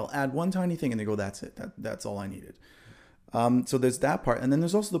thing or I'll add one tiny thing and they go, that's it. That's all I needed. So there's that part. And then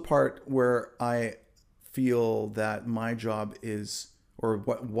there's also the part where I feel that my job is, or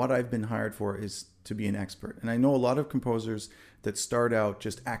what I've been hired for is to be an expert. And I know a lot of composers that start out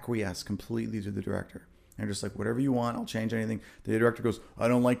just acquiesce completely to the director. And just like, whatever you want, I'll change anything. The director goes, I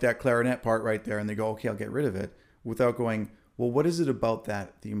don't like that clarinet part right there. And they go, okay, I'll get rid of it, without going, well, what is it about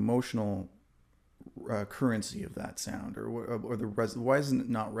that, the emotional currency of that sound, or why doesn't it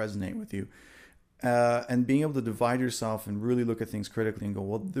not resonate with you? And being able to divide yourself and really look at things critically and go,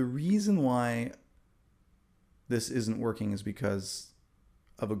 well, the reason why this isn't working is because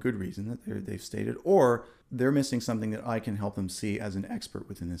of a good reason that they've stated, or they're missing something that I can help them see as an expert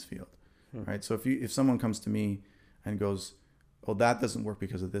within this field, right? So if someone comes to me and goes, oh, that doesn't work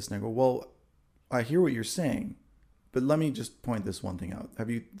because of this, and I go, well, I hear what you're saying, but let me just point this one thing out. Have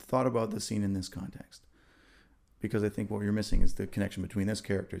you thought about the scene in this context? Because I think what you're missing is the connection between this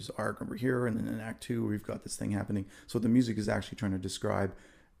character's arc over here, and then in Act 2, we've got this thing happening. So what the music is actually trying to describe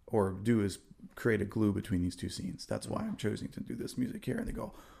or do is create a glue between these two scenes. That's why I'm choosing to do this music here. And they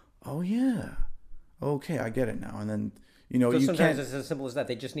go, oh yeah, okay, I get it now. And then, so sometimes it's as simple as that.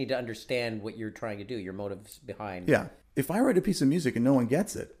 They just need to understand what you're trying to do, your motives behind. Yeah. If I write a piece of music and no one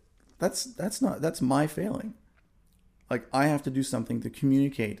gets it, that's my failing. Like, I have to do something to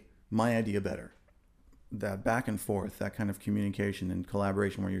communicate my idea better. That back and forth, that kind of communication and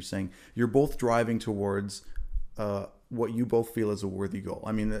collaboration where you're saying you're both driving towards what you both feel is a worthy goal.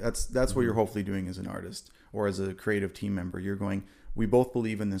 I mean, that's what you're hopefully doing as an artist or as a creative team member. You're going, we both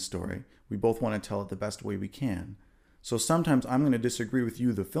believe in this story. We both want to tell it the best way we can. So sometimes I'm going to disagree with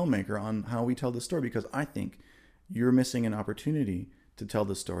you, the filmmaker, on how we tell the story, because I think you're missing an opportunity to tell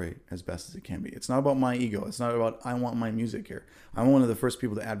the story as best as it can be. It's not about my ego. It's not about I want my music here. I'm one of the first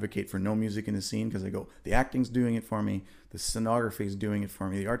people to advocate for no music in the scene because I go, the acting's doing it for me, the scenography is doing it for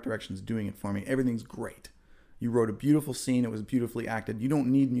me, the art direction's doing it for me. Everything's great. You wrote a beautiful scene. It was beautifully acted. You don't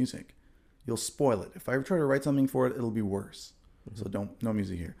need music. You'll spoil it. If I ever try to write something for it, it'll be worse. So no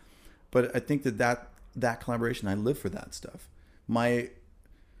music here. But I think that collaboration, I live for that stuff.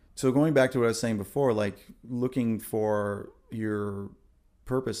 So going back to what I was saying before, like looking for your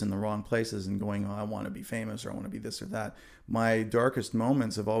purpose in the wrong places and going, oh, I want to be famous or I want to be this or that. My darkest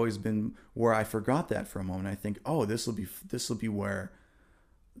moments have always been where I forgot that for a moment. I think, oh, this will be where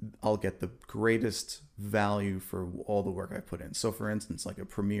I'll get the greatest value for all the work I put in. So for instance, like a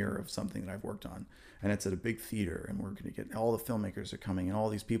premiere of something that I've worked on, and it's at a big theater, and we're going to get all the filmmakers are coming and all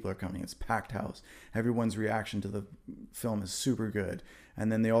these people are coming. It's packed house. Everyone's reaction to the film is super good.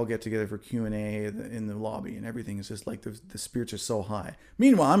 And then they all get together for Q&A in the lobby, and everything is just like the spirits are so high.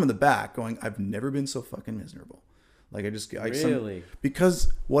 Meanwhile, I'm in the back going, I've never been so fucking miserable. Like Really?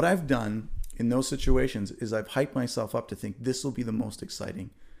 Because what I've done in those situations is I've hyped myself up to think this will be the most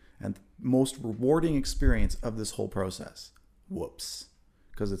exciting and most rewarding experience of this whole process. Whoops.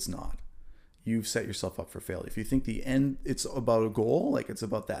 Because it's not. You've set yourself up for failure. If you think the end, it's about a goal, like it's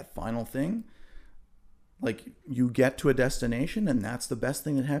about that final thing, like you get to a destination and that's the best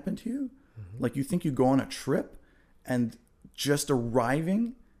thing that happened to you. Mm-hmm. Like you think you go on a trip and just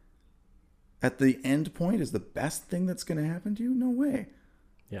arriving at the end point is the best thing that's going to happen to you? No way.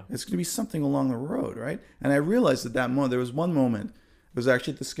 Yeah. It's going to be something along the road, right? And I realized at that moment, there was one moment, it was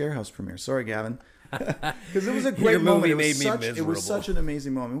actually at the Scarehouse premiere. Sorry, Gavin. Because it was a great moment. It was such an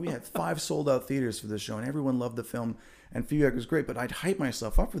amazing moment. We had 5 sold out theaters for this show and everyone loved the film and feedback was great. But I'd hyped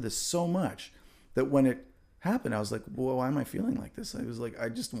myself up for this so much that when it happened, I was like, well, why am I feeling like this? I was like, I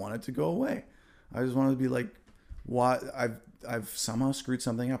just wanted to go away. I just wanted to be like, what? I've somehow screwed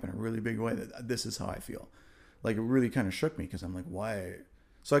something up in a really big way that this is how I feel. Like it really kind of shook me because I'm like, why?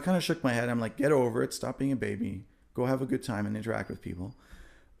 So I kind of shook my head. I'm like, get over it. Stop being a baby. Go have a good time and interact with people.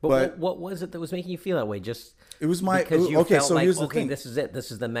 But what was it that was making you feel that way? Just it was my because you okay. felt So like, here's the okay, thing. this is it.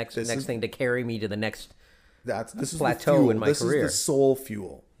 This is the next thing to carry me to the next this plateau is the fuel. in my this career. This is the soul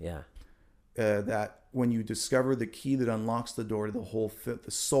fuel. Yeah. That when you discover the key that unlocks the door to the whole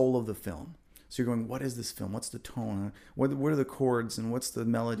the soul of the film. So you're going, what is this film? What's the tone? What are the chords and what's the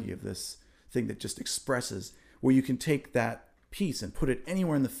melody of this thing that just expresses? Where you can take that piece and put it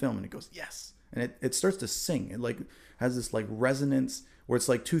anywhere in the film and it goes yes, and it starts to sing. It like has this like resonance where it's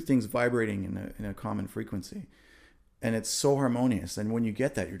like two things vibrating in a common frequency, and it's so harmonious. And when you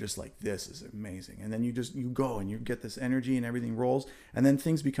get that, you're just like, this is amazing. And then you go and you get this energy and everything rolls, and then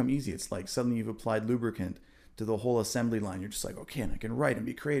things become easy. It's like suddenly you've applied lubricant to the whole assembly line. You're just like, okay, and I can write and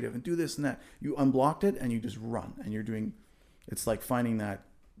be creative and do this and that. You unblocked it and you just run, and you're doing. It's like finding that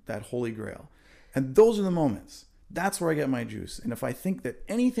holy grail, and those are the moments. That's where I get my juice. And if I think that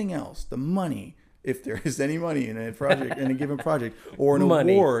anything else, the money, if there is any money in a project, in a given project, or an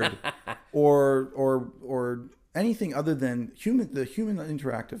award, or anything other than the human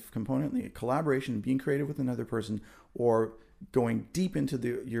interactive component, the collaboration, being creative with another person, or going deep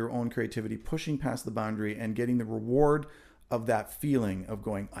into your own creativity, pushing past the boundary and getting the reward of that feeling of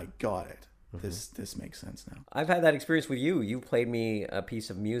going, I got it. Mm-hmm. This makes sense now. I've had that experience with you. You played me a piece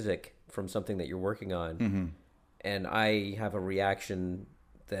of music from something that you're working on. Mm-hmm. And I have a reaction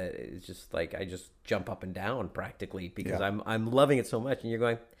that is just like, I just jump up and down practically because I'm loving it so much. And you're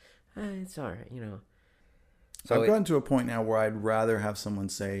going, it's all right, you know. So I've gotten to a point now where I'd rather have someone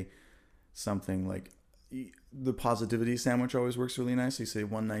say something like, the positivity sandwich always works really nice. You say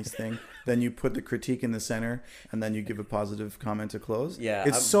one nice thing, then you put the critique in the center, and then you give a positive comment to close. Yeah,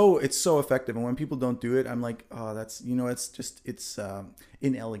 it's so effective. And when people don't do it, I'm like, oh, that's it's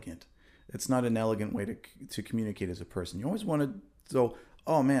inelegant. It's not an elegant way to communicate as a person. You always want to go,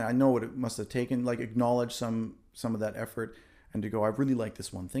 oh man, I know what it must have taken. Like acknowledge some of that effort, and to go, I really like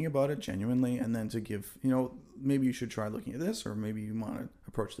this one thing about it genuinely, and then to give, maybe you should try looking at this, or maybe you want to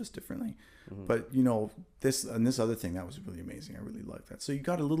approach this differently. Mm-hmm. But this and this other thing, that was really amazing. I really like that. So you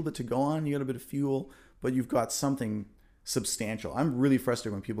got a little bit to go on, you got a bit of fuel, but you've got something substantial. I'm really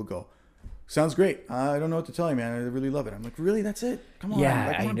frustrated when people go, sounds great. I don't know what to tell you, man. I really love it. I'm like, really? That's it? Come on.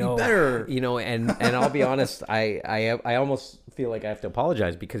 Yeah, I know. Be better. And I'll be honest, I almost feel like I have to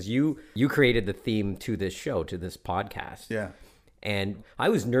apologize because you created the theme to this show, to this podcast. Yeah. And I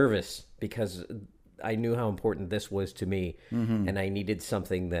was nervous because I knew how important this was to me, mm-hmm. and I needed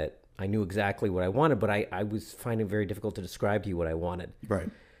something that I knew exactly what I wanted, but I was finding it very difficult to describe to you what I wanted.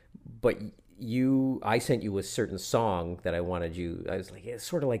 Right. But I sent you a certain song that I wanted you. I was like, it's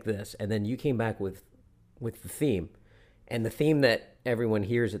sort of like this, and then you came back with the theme, And the theme that everyone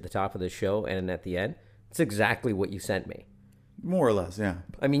hears at the top of the show and at the end, it's exactly what you sent me. More or less, yeah.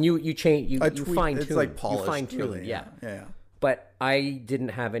 I mean, you change, you fine tune, it's like polished, you fine tune, really, yeah. Yeah. But I didn't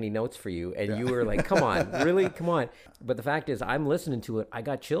have any notes for you, and you were like, "Come on, really, come on." But the fact is, I'm listening to it. I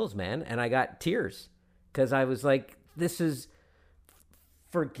got chills, man, and I got tears because I was like, "This is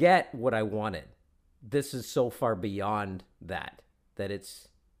forget what I wanted. This is so far beyond that it's."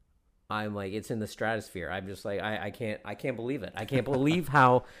 I'm like, it's in the stratosphere. I'm just like, I can't believe it. I can't believe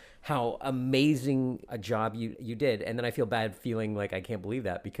how amazing a job you did. And then I feel bad feeling like I can't believe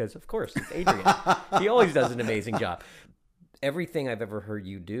that because, of course, it's Adrian. He always does an amazing job. Everything I've ever heard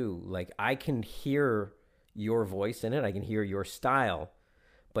you do, like, I can hear your voice in it. I can hear your style,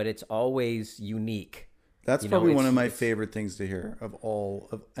 but it's always unique. That's probably one of my favorite things to hear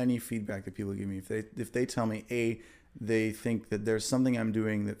of any feedback that people give me. If they tell me, they think that there's something I'm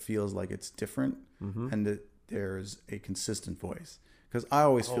doing that feels like it's different and that there's a consistent voice. Because I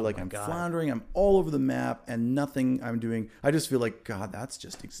always feel like I'm floundering, I'm all over the map, and nothing I'm doing. I just feel like, God, that's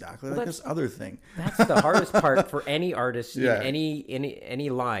just exactly like this other thing. That's the hardest part for any artist in any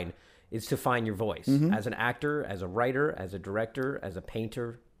line is to find your voice. As an actor, as a writer, as a director, as a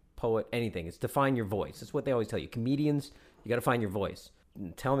painter, poet, anything. It's to find your voice. It's what they always tell you. Comedians, you got to find your voice.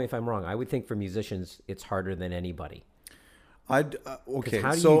 Tell me if I'm wrong. I would think for musicians, it's harder than anybody. Okay,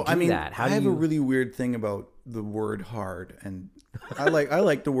 how do so you do I mean, that? I have a really weird thing about the word hard, and I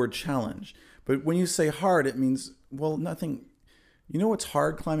like the word challenge. But when you say hard, it means, well, nothing. You know what's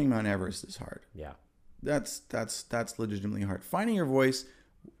hard? Climbing Mount Everest is hard. Yeah, that's legitimately hard. Finding your voice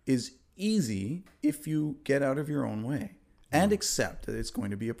is easy if you get out of your own way and accept that it's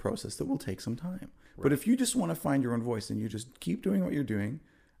going to be a process that will take some time. Right. But if you just want to find your own voice and you just keep doing what you're doing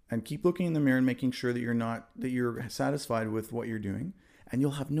and keep looking in the mirror and making sure that you're satisfied with what you're doing, and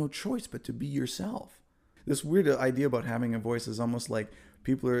you'll have no choice but to be yourself. This weird idea about having a voice is almost like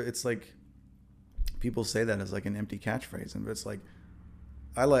it's like people say that as like an empty catchphrase, and it's like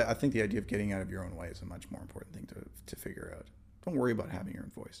I think the idea of getting out of your own way is a much more important thing to figure out. Don't worry about having your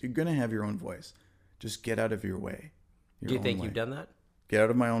own voice. You're gonna have your own voice. Just get out of your way. Do you think you've done that? Get out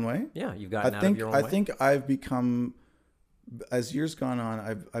of my own way? Yeah, you've gotten out of your own way. I think I've become, as years gone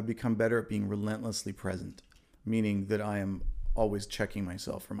on, I've become better at being relentlessly present, meaning that I am always checking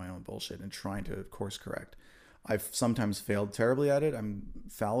myself for my own bullshit and trying to course correct. I've sometimes failed terribly at it. I'm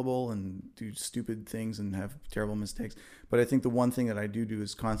fallible and do stupid things and have terrible mistakes. But I think the one thing that I do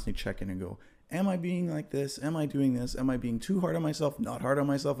is constantly check in and go, am I being like this? Am I doing this? Am I being too hard on myself? Not hard on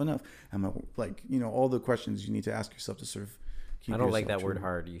myself enough? Am I, like, all the questions you need to ask yourself to sort of keep. I don't like that word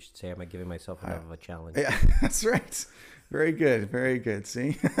hard. You should say, am I giving myself enough of a challenge? Yeah, that's right. Very good. Very good.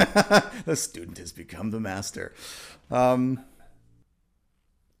 See, the student has become the master.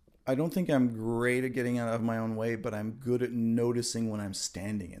 I don't think I'm great at getting out of my own way, but I'm good at noticing when I'm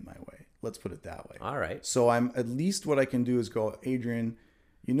standing in my way. Let's put it that way. All right. So at least what I can do is go, Adrian,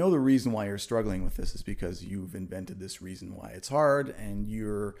 the reason why you're struggling with this is because you've invented this reason why it's hard, and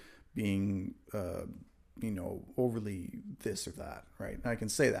you're being, overly this or that, right? And I can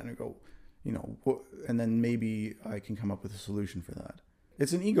say that and go, and then maybe I can come up with a solution for that.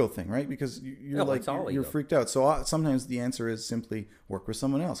 It's an ego thing, right? Because you're freaked out. So sometimes the answer is simply work with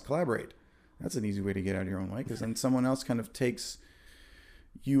someone else, collaborate. That's an easy way to get out of your own way, because then someone else kind of takes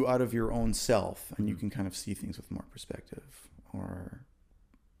you out of your own self, and you can kind of see things with more perspective.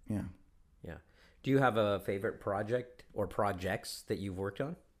 Yeah. Do you have a favorite project or projects that you've worked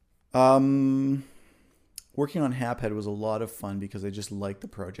on? Working on Haphead was a lot of fun because I just liked the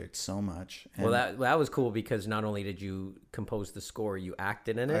project so much. And well, that was cool because not only did you compose the score, you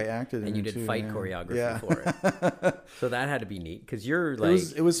acted in it. I acted in it, and you did too, fight choreography for it. So that had to be neat because you're like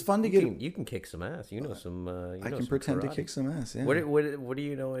it was fun to get. You can kick some ass. Some. I can pretend karate. To kick some ass. Yeah. What do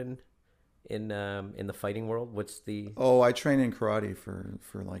you know in the fighting world? What's the? Oh, I trained in karate for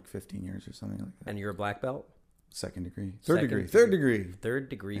like 15 years or something like that. And you're a black belt? Third degree. Third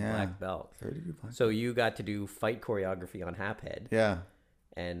degree yeah. Black belt. Third degree black belt. So you got to do fight choreography on Haphead. Yeah.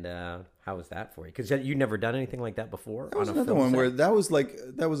 And how was that for you? Because you'd never done anything like that before. That was another one where that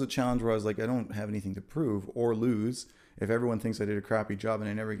was a challenge where I was like, I don't have anything to prove or lose. If everyone thinks I did a crappy job and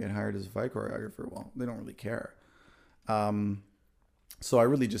I never get hired as a fight choreographer, well, they don't really care. So I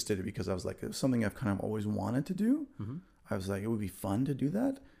really just did it because I was like, it was something I've kind of always wanted to do. Mm-hmm. I was like, it would be fun to do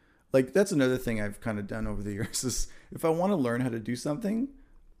that. Like, that's another thing I've kind of done over the years is if I want to learn how to do something,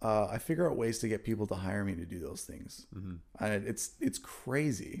 I figure out ways to get people to hire me to do those things. Mm-hmm. And it's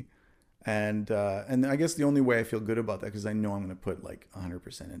crazy. And I guess the only way I feel good about that, because I know I'm going to put like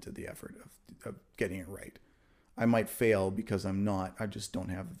 100% into the effort of getting it right. I might fail because I just don't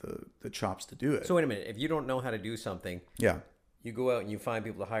have the chops to do it. So wait a minute. If you don't know how to do something, yeah. you go out and you find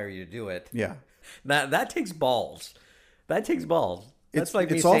people to hire you to do it. Yeah. That takes balls. That takes balls. That's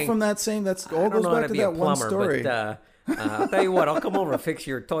like it's me all saying, from that same. That's all I don't goes know how back to to be a that one plumber, story. but I'll tell you what. I'll come over and fix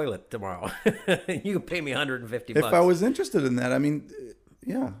your toilet tomorrow. You can pay me $150. If I was interested in that, I mean,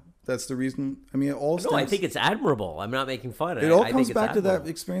 yeah, that's the reason. I mean, it all No, I think it's admirable. I'm not making fun. It all I comes think it's back to that admirable.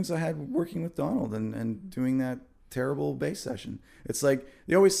 experience I had working with Donald and doing that terrible bass session. It's like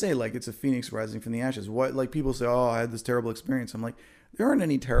they always say, like, it's a phoenix rising from the ashes. What, like, people say, oh, I had this terrible experience. I'm like, there aren't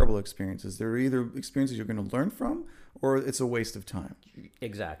any terrible experiences. There are either experiences you're going to learn from, or it's a waste of time.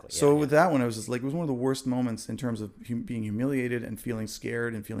 Exactly. So with that one, I was just like, it was one of the worst moments in terms of being humiliated and feeling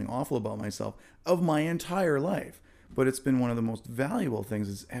scared and feeling awful about myself of my entire life. But it's been one of the most valuable things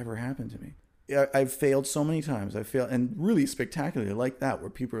that's ever happened to me. I've failed so many times. I failed, and really spectacularly like that, where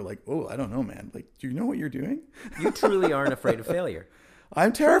people are like, oh, I don't know, man. Like, do you know what you're doing? You truly aren't afraid of failure.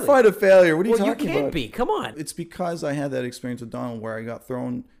 I'm terrified of failure. What are you Well, you talking can't about? be. Come on. It's because I had that experience with Donald where I got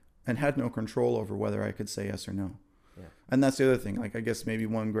thrown and had no control over whether I could say yes or no. Yeah. And that's the other thing. Like, I guess maybe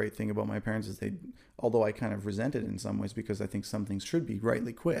one great thing about my parents is although I kind of resent it in some ways because I think some things should be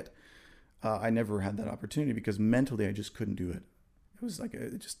rightly quit, I never had that opportunity because mentally I just couldn't do it. It was like,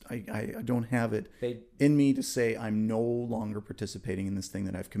 I don't have it in me to say I'm no longer participating in this thing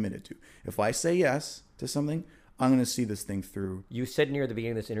that I've committed to. If I say yes to something, I'm going to see this thing through. You said near the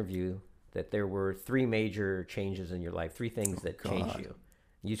beginning of this interview that there were 3 major changes in your life, 3 things that changed you.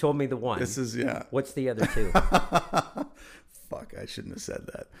 You told me the one. This is, yeah. What's the other 2? Fuck, I shouldn't have said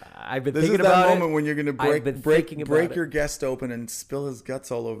that. I've been This thinking is that about moment it. when you're going to I've been break thinking about your it. guest open and spill his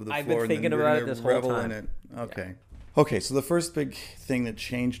guts all over the I've been floor. thinking and then about you're it this gonna whole revel time. in it. Okay. Okay, so the first big thing that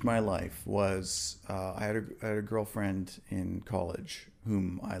changed my life was I had a girlfriend in college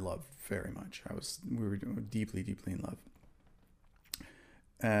whom I loved very much. We were deeply, deeply in love.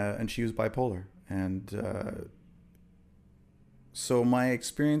 And she was bipolar. And so my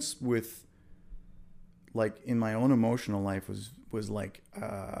experience with, like, in my own emotional life was like,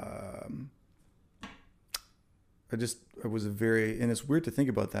 it was and it's weird to think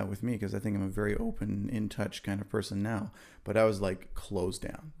about that with me because I think I'm a very open, in touch kind of person now, but I was like closed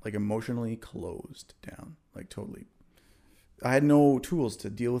down, like emotionally closed down, like totally. I had no tools to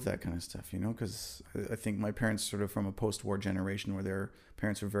deal with that kind of stuff, because I think my parents sort of from a post-war generation where their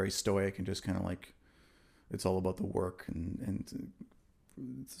parents were very stoic and just kind of like, it's all about the work and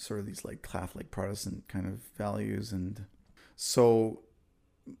sort of these like Catholic Protestant kind of values. And so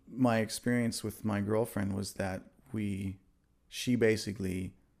my experience with my girlfriend was that she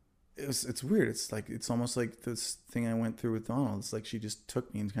basically, it's weird. It's almost like this thing I went through with Donald. It's like she just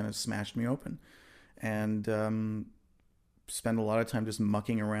took me and kind of smashed me open and spent a lot of time just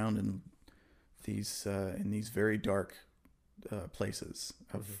mucking around in these very dark places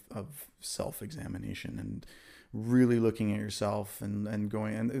of self-examination and really looking at yourself and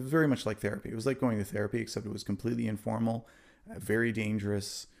going, and it was very much like therapy. It was like going to therapy, except it was completely informal, very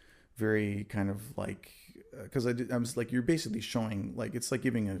dangerous, very kind of like, because I was like, you're basically showing, like, it's like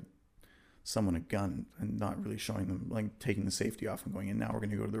giving someone a gun and not really showing them, like taking the safety off and going, and now we're going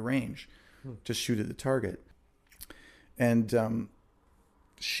to go to the range, just shoot at the target. And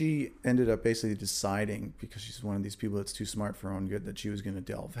she ended up basically deciding, because she's one of these people that's too smart for her own good, that she was going to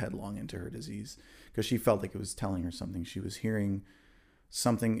delve headlong into her disease because she felt like it was telling her something. She was hearing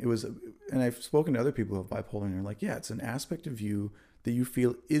something. And I've spoken to other people who have bipolar, and they're like, yeah, it's an aspect of you that you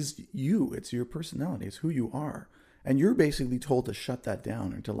feel is you. It's your personality. It's who you are. And you're basically told to shut that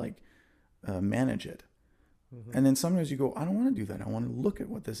down or to like manage it. Mm-hmm. And then sometimes you go, I don't want to do that. I want to look at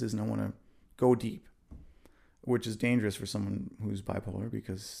what this is and I want to go deep, which is dangerous for someone who's bipolar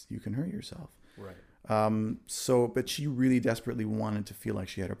because you can hurt yourself. Right. But she really desperately wanted to feel like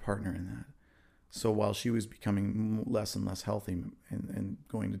she had a partner in that. So while she was becoming less and less healthy and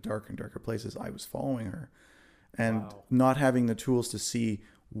going to darker and darker places, I was following her. And not having the tools to see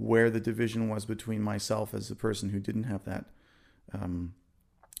where the division was between myself as a person who didn't have that,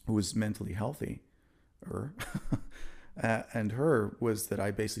 who was mentally healthy, and her, was that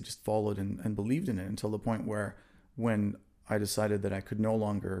I basically just followed and believed in it until the point where when I decided that I could no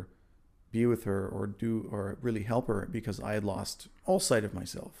longer be with her or really help her because I had lost all sight of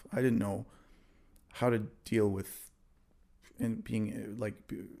myself. I didn't know how to deal with being like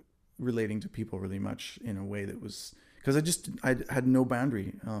relating to people really much in a way that was, because I had no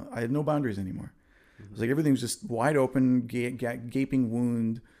boundary. I had no boundaries anymore. Mm-hmm. It was like everything was just wide open, gaping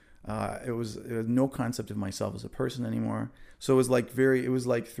wound. It was no concept of myself as a person anymore. So it was like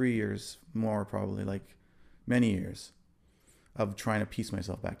 3 years more, probably like many years of trying to piece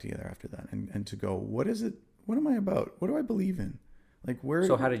myself back together after that and to go, what is it? what am I about? What do I believe in? Like, where?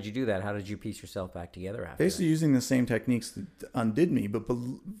 So how did you do that? How did you piece yourself back together after Basically using the same techniques that undid me, but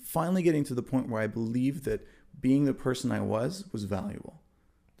finally getting to the point where I believed that being the person I was valuable,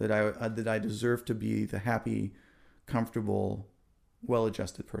 that I deserved to be the happy, comfortable,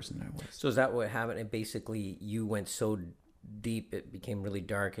 well-adjusted person I was. So is that what happened? And basically, you went so deep, it became really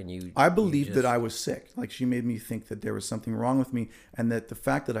dark, and you. I believed that I was sick. Like, she made me think that there was something wrong with me, and that the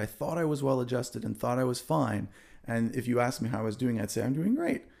fact that I thought I was well-adjusted and thought I was fine, and if you asked me how I was doing, I'd say I'm doing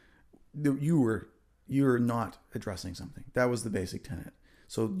great. You're not addressing something. That was the basic tenet.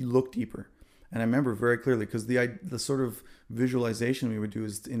 So you look deeper. And I remember very clearly, because the sort of visualization we would do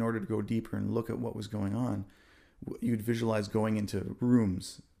is, in order to go deeper and look at what was going on, you'd visualize going into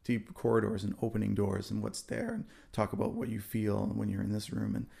rooms, deep corridors, and opening doors and what's there, and talk about what you feel when you're in this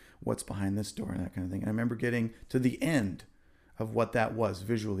room and what's behind this door and that kind of thing. And I remember getting to the end of what that was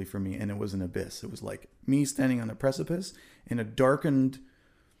visually for me, and it was an abyss. It was like me standing on a precipice in a darkened,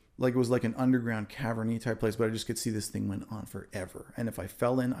 like it was like an underground cavern-y type place, but I just could see this thing went on forever. And if I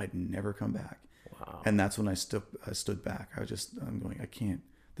fell in, I'd never come back. Wow. And that's when I stood back. I'm going, I can't,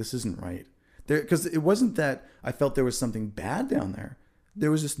 this isn't right. Because it wasn't that I felt there was something bad down there. There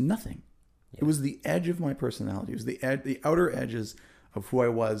was just nothing. Yeah. It was the edge of my personality. It was the outer edges of who I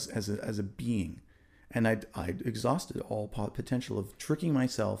was as a being. And I'd exhausted all potential of tricking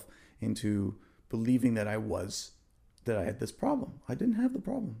myself into believing that I had this problem. I didn't have the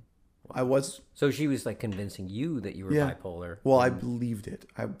problem. I was. So she was like convincing you that you were bipolar. Well, I believed it.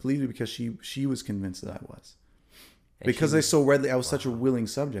 I believed it because she was convinced that I was. And because I so readily, I was such a willing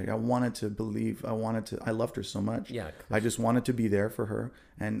subject. I wanted to believe. I loved her so much. Yeah. I just wanted to be there for her.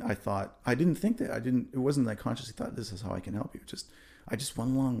 And I thought, I didn't think that. It wasn't that I consciously thought, this is how I can help you. I just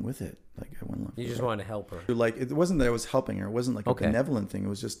went along with it. Like, I went along. You just wanted to help her. Like, it wasn't that I was helping her. It wasn't like a benevolent thing. It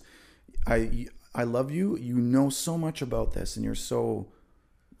was just, I love you. You know so much about this, and you're so,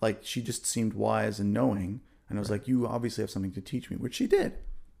 like, she just seemed wise and knowing. And I was like, you obviously have something to teach me, which she did.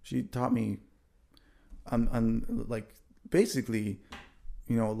 She taught me, like, basically,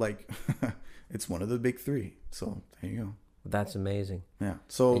 like, it's one of the big three. So there you go. That's amazing. Yeah.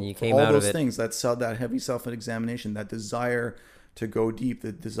 So and you came all out those of it. things, that heavy self-examination, that desire to go deep,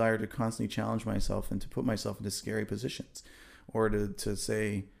 the desire to constantly challenge myself and to put myself into scary positions, or to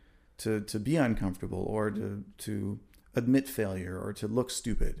say, to be uncomfortable, or to admit failure, or to look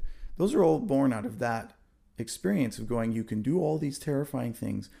stupid. Those are all born out of that experience of going, you can do all these terrifying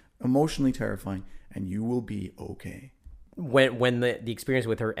things, emotionally terrifying, and you will be okay. When the experience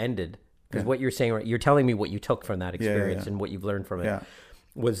with her ended, because what you're saying, you're telling me what you took from that experience and what you've learned from it. Yeah.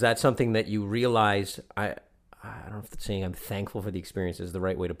 Was that something that you realized? I don't know if saying I'm thankful for the experience is the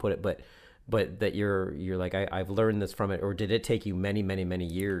right way to put it, but that you're like, I've learned this from it, or did it take you many, many, many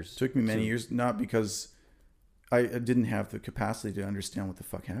years? It took me many years, not because I didn't have the capacity to understand what the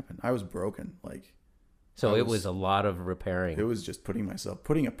fuck happened. I was broken. Like, so it was a lot of repairing. It was just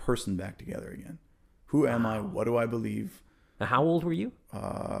putting a person back together again. Who am I? What do I believe? Now, how old were you?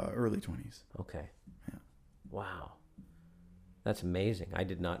 Early 20s. Okay. Yeah. Wow. That's amazing. I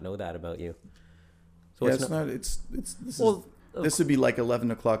did not know that about you. So this would be like 11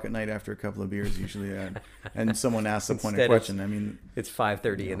 o'clock at night after a couple of beers usually, and someone asks a pointed question. I mean, it's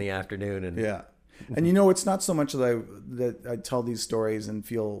 5:30 in the afternoon, and yeah. And it's not so much that I tell these stories and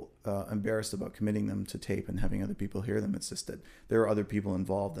feel embarrassed about committing them to tape and having other people hear them. It's just that there are other people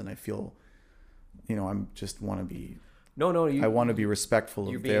involved, and I feel, I'm just want to be. No. I want to be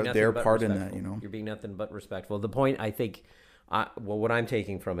respectful of their part in that. You're being nothing but respectful. The point, I think, what I'm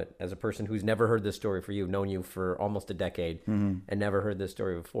taking from it as a person who's never heard this story for you, known you for almost a decade, and never heard this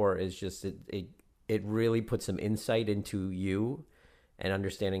story before, is just it really puts some insight into you and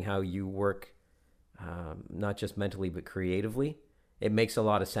understanding how you work, not just mentally but creatively. It makes a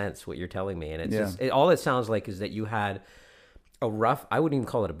lot of sense what you're telling me, and it's all it sounds like is that you had a rough, I wouldn't even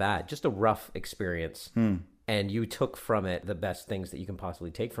call it a bad, just a rough experience. And you took from it the best things that you can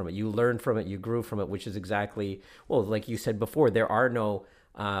possibly take from it. You learned from it, you grew from it, which is exactly, well, like you said before, there are no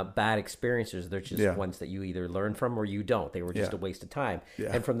bad experiences. They're just ones that you either learn from or you don't. They were just a waste of time. Yeah.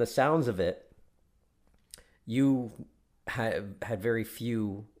 And from the sounds of it, you had very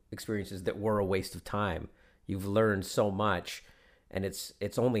few experiences that were a waste of time. You've learned so much, and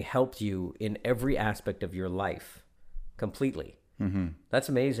it's only helped you in every aspect of your life completely. That's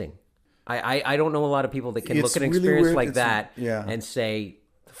amazing. I don't know a lot of people that can look at an experience really like that and say,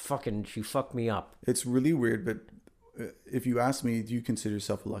 she fucked me up. It's really weird, but if you ask me, do you consider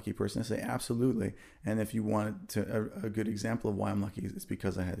yourself a lucky person? I say absolutely. And if you want a good example of why I'm lucky, it's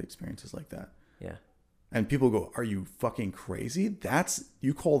because I had experiences like that. Yeah. And people go, are you fucking crazy?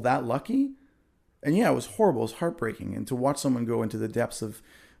 You call that lucky? And yeah, it was horrible. It was heartbreaking. And to watch someone go into the depths of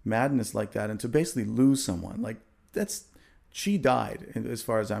madness like that and to basically lose someone, like she died as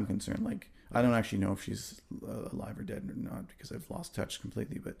far as I'm concerned. Like, I don't actually know if she's alive or dead or not because I've lost touch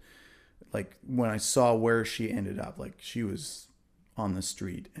completely. But like when I saw where she ended up, like she was on the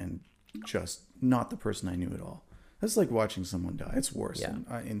street and just not the person I knew at all. That's like watching someone die. It's worse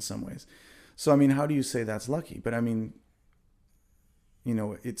in some ways. So, I mean, how do you say that's lucky? But I mean, you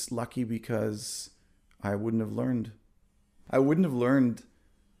know, it's lucky because I wouldn't have learned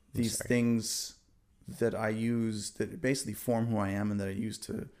these things that I use that basically form who I am and that I use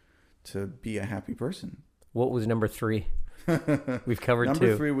to be a happy person. What was number 3? We've covered number 2.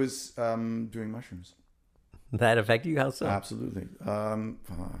 Number 3 2. was doing mushrooms. That affect you? How so? Absolutely.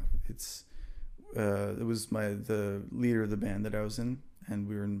 It was the leader of the band that I was in, and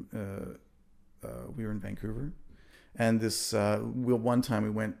we were in Vancouver. And this one time we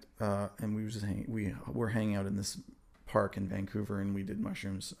went and we were hanging out in this park in Vancouver, and we did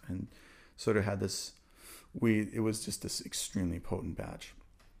mushrooms and sort of had this. It was just this extremely potent batch,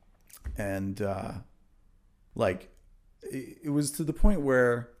 and it was to the point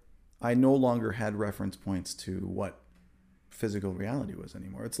where I no longer had reference points to what physical reality was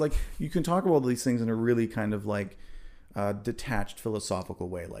anymore. It's like you can talk about these things in a really kind of like detached philosophical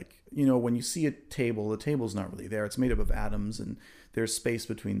way. Like, you know, when you see a table, the table's not really there. It's made up of atoms and there's space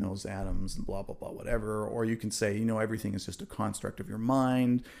between those atoms and blah, blah, blah, whatever. Or you can say, you know, everything is just a construct of your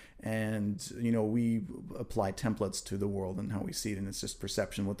mind. And, you know, we apply templates to the world and how we see it. And it's just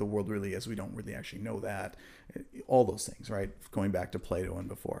perception, what the world really is. We don't really actually know that. All those things, right? Going back to Plato and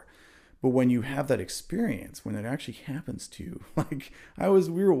before. But when you have that experience, when it actually happens to you, like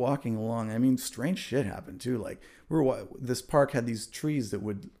we were walking along. I mean, strange shit happened too. Like this park had these trees that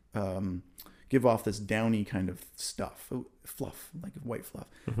would give off this downy kind of stuff, fluff, like white fluff.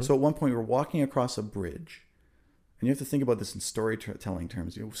 Mm-hmm. So at one point we were walking across a bridge, and you have to think about this in storytelling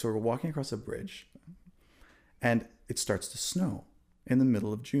terms. So we're walking across a bridge, and it starts to snow in the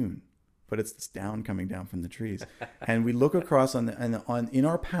middle of June, but it's this down coming down from the trees, and we look across in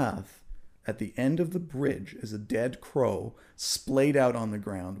our path. At the end of the bridge is a dead crow splayed out on the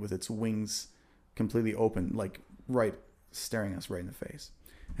ground with its wings completely open, like right, staring us right in the face.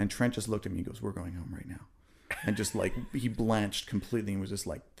 And Trent just looked at me and goes, "We're going home right now." And just like, he blanched completely and was just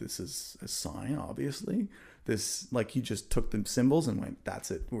like, this is a sign, obviously. This, like, he just took the symbols and went, that's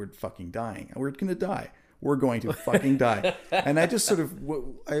it. We're fucking dying. We're going to die. We're going to fucking die. And I just sort of,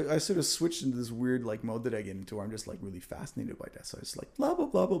 I sort of switched into this weird like mode that I get into where I'm just like really fascinated by death. So I was like, blah, blah,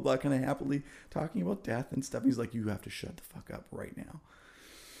 blah, blah, blah, kind of happily talking about death and stuff. He's like, you have to shut the fuck up right now.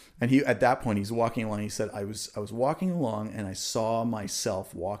 And at that point, he's walking along. He said, I was walking along and I saw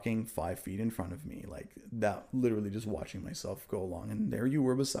myself walking 5 feet in front of me, like that, literally just watching myself go along. And there you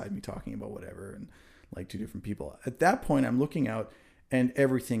were beside me talking about whatever, and like 2 different people. At that point, I'm looking out, and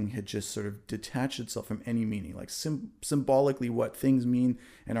everything had just sort of detached itself from any meaning, like symbolically what things mean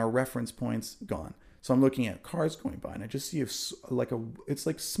and our reference points gone. So I'm looking at cars going by, and I just see it's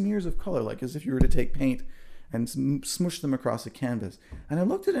like smears of color, like as if you were to take paint and smush them across a canvas. And I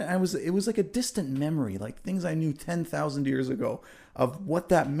looked at it, and it was like a distant memory, like things I knew 10,000 years ago of what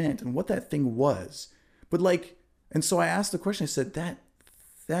that meant and what that thing was. But like, and so I asked the question, I said,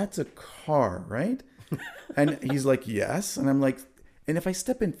 that's a car, right? And he's like, yes. And I'm like, and if I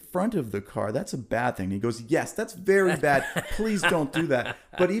step in front of the car, that's a bad thing. And he goes, yes, that's very bad. Please don't do that.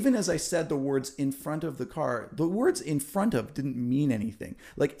 But even as I said the words in front of the car, the words in front of didn't mean anything.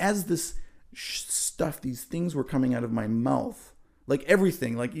 Like as this stuff, these things were coming out of my mouth, like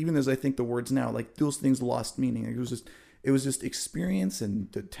everything, like even as I think the words now, like those things lost meaning. It was just experience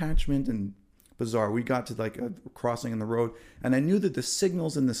and detachment and bizarre. We got to like a crossing in the road, and I knew that the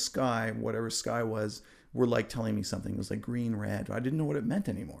signals in the sky, whatever sky was, were like telling me something. It was like green, red. I didn't know what it meant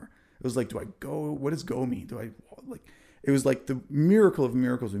anymore. It was like, do I go? What does go mean? It was like the miracle of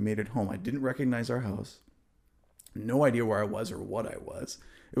miracles. We made it home. I didn't recognize our house. No idea where I was or what I was.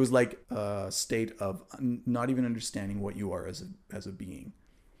 It was like a state of not even understanding what you are as a being,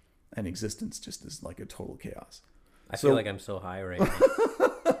 and existence just is like a total chaos. I feel like I'm so high right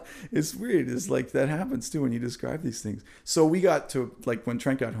now. It's weird. It's like that happens too when you describe these things. So we got to like when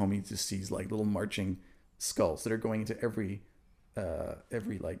Trent got home, he just sees like little marching skulls that are going into every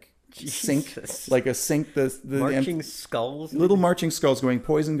like sink, like a sink. The marching skulls, little marching skulls going.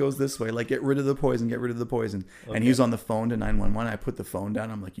 Poison goes this way. Like get rid of the poison. Get rid of the poison. Okay. And he was on the phone to 911. I put the phone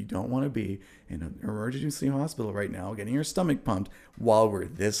down. I'm like, you don't want to be in an emergency hospital right now, getting your stomach pumped while we're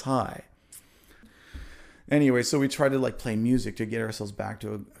this high. Anyway, so we tried to like play music to get ourselves back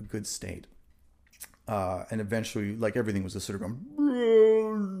to a good state. And eventually, like everything was just sort of going,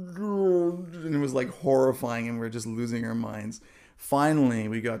 and it was like horrifying, and we were just losing our minds. Finally,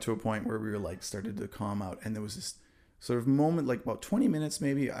 we got to a point where we were like started to calm out, and there was this sort of moment, like about 20 minutes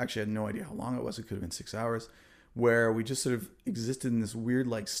maybe. Actually, I had no idea how long it was. It could have been 6 hours, where we just sort of existed in this weird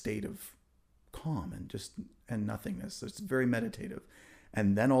like state of calm and nothingness. It's very meditative.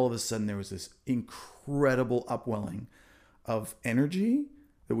 And then all of a sudden there was this incredible upwelling of energy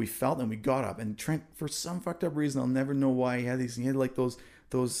that we felt, and we got up, and Trent, for some fucked up reason, I'll never know why, he had like those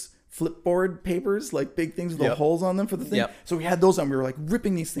flipboard papers, like big things with the holes on them for the thing. So we had those on. We were like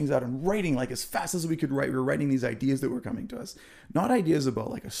ripping these things out and writing like as fast as we could write. We were writing these ideas that were coming to us. Not ideas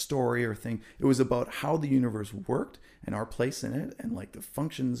about like a story or thing. It was about how the universe worked and our place in it, and like the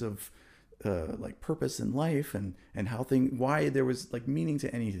functions of like purpose in life, and how why there was like meaning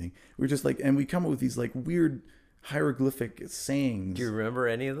to anything. We were just like, and we come up with these like weird hieroglyphic sayings. Do you remember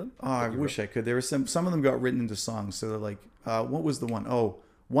any of them? I wish I could. There were some of them got written into songs. So they're like, what was the one? Oh,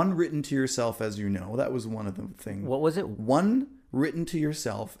 one written to yourself as you know. That was one of the things. What was it? One written to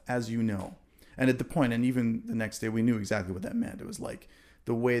yourself as you know. And at the point, and even the next day, we knew exactly what that meant. It was like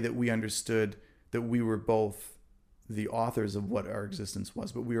the way that we understood that we were both the authors of what our existence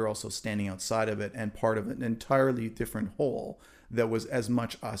was, but we were also standing outside of it and part of an entirely different whole that was as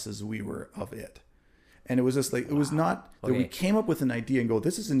much us as we were of it. And it was just like, it was not that we came up with an idea and go,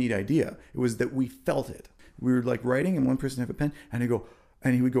 this is a neat idea. It was that we felt it. We were like writing, and one person had a pen, and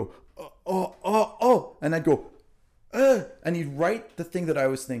he would go, oh, and I'd go, and he'd write the thing that I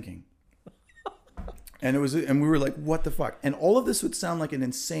was thinking. And we were like, what the fuck? And all of this would sound like an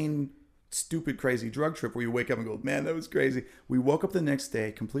insane, stupid, crazy drug trip where you wake up and go, man, that was crazy. We woke up the next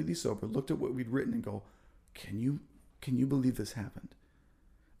day completely sober, looked at what we'd written, and go, can you believe this happened?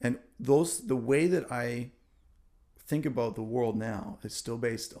 And the way that I think about the world now is still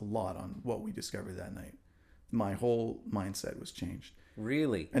based a lot on what we discovered that night. My whole mindset was changed.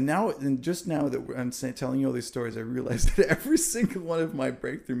 Really? And just now that I'm telling you all these stories, I realize that every single one of my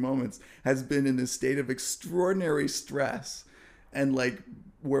breakthrough moments has been in a state of extraordinary stress, and like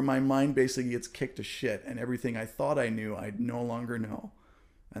where my mind basically gets kicked to shit, and everything I thought I knew, I no longer know.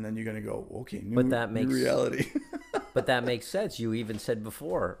 And then you're going to go, okay, new reality. But that makes sense. You even said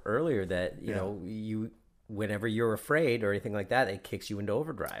earlier that, you know, whenever you're afraid or anything like that, it kicks you into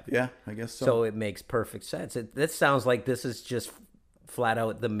overdrive. Yeah, I guess so. So it makes perfect sense. This sounds like this is just flat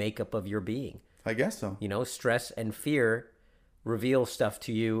out the makeup of your being. I guess so. You know, stress and fear reveal stuff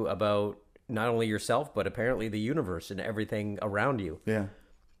to you about not only yourself, but apparently the universe and everything around you. Yeah.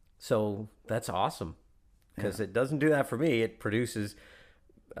 So that's awesome, because it doesn't do that for me. It produces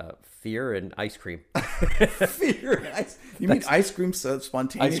fear and ice cream. Fear and ice. You mean ice cream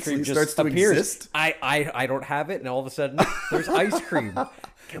spontaneously starts to exist? I don't have it, and all of a sudden there's ice cream.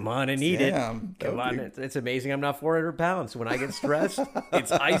 Come on and eat it. Come on. It's amazing I'm not 400 pounds. When I get stressed,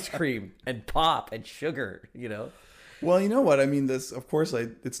 it's ice cream and pop and sugar, you know? Well, you know what? I mean, of course,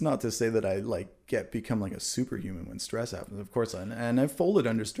 it's not to say that I become like a superhuman when stress happens. Of course, and I've folded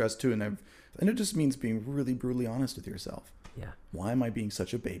under stress too. And it just means being really brutally honest with yourself. Yeah. Why am I being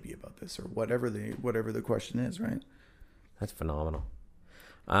such a baby about this, or whatever the question is, right? That's phenomenal.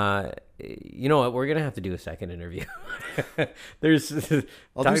 You know what? We're gonna have to do a second interview.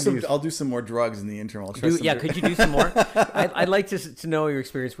 I'll do some more drugs in the interim. Could you do some more? I'd like to know your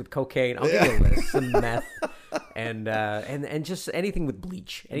experience with cocaine. I'll give you a list. Some meth, and just anything with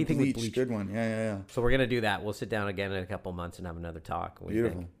bleach. Anything with bleach. Good one. Yeah. So we're gonna do that. We'll sit down again in a couple months and have another talk.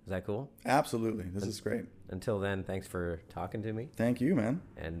 Beautiful. Is that cool? Absolutely. This is great. Until then, thanks for talking to me. Thank you, man.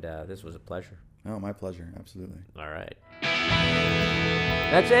 And this was a pleasure. Oh, my pleasure. Absolutely. All right.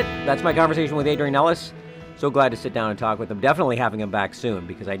 That's it. That's my conversation with Adrian Ellis. So glad to sit down and talk with him. Definitely having him back soon,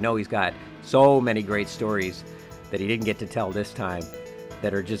 because I know he's got so many great stories that he didn't get to tell this time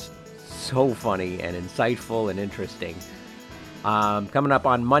that are just so funny and insightful and interesting. Coming up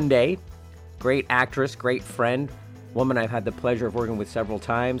on Monday, great actress, great friend, woman I've had the pleasure of working with several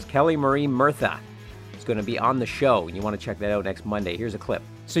times, Kelly Marie Murtha, is going to be on the show, and you want to check that out next Monday. Here's a clip.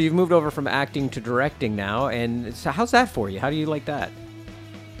 So you've moved over from acting to directing now, and so how's that for you? How do you like that?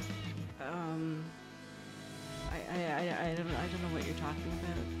 I don't know what you're talking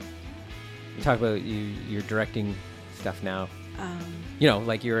about. You talk about you're directing stuff now. You know,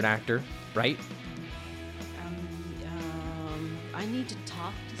 like you're an actor, right? I need to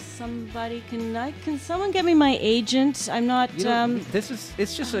talk to somebody. Can someone get me my agent? I'm not.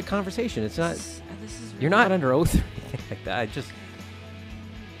 It's just a conversation. It's not. This is really, you're not under oath or anything like that.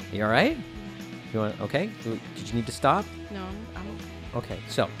 You all right? You want? Okay. Did you need to stop? No, I'm okay. Okay.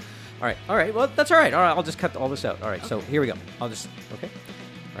 So, all right. Well, that's all right. All right. I'll just cut all this out. All right. Okay. So here we go. Okay.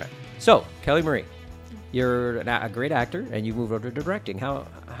 All right. So Kelly Marie, you're a great actor, and you moved over to directing.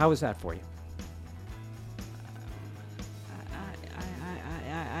 How is that for you?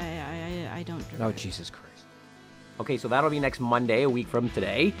 I don't direct. Oh, Jesus Christ. Okay, so that'll be next Monday, a week from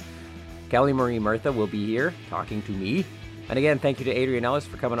today. Kelly Marie Murtha will be here talking to me. And again, thank you to Adrian Ellis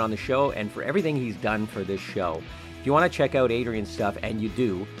for coming on the show and for everything he's done for this show. If you want to check out Adrian's stuff, and you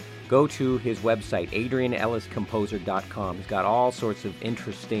do, go to his website, adrianelliscomposer.com. He's got all sorts of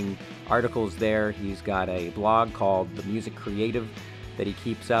interesting articles there. He's got a blog called The Music Creative that he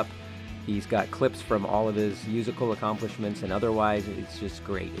keeps up. He's got clips from all of his musical accomplishments, and otherwise, it's just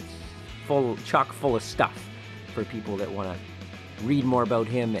great. It's chock full of stuff for people that want to read more about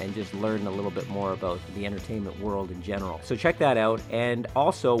him and just learn a little bit more about the entertainment world in general. So check that out. And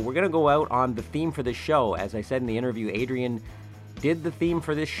also, we're going to go out on the theme for this show. As I said in the interview, Adrian did the theme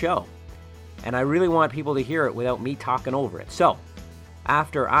for this show. And I really want people to hear it without me talking over it. So,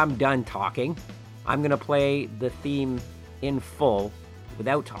 after I'm done talking, I'm going to play the theme in full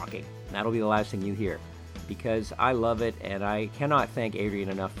without talking. That'll be the last thing you hear, because I love it, and I cannot thank Adrian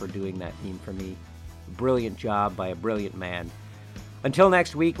enough for doing that theme for me. Brilliant job by a brilliant man. Until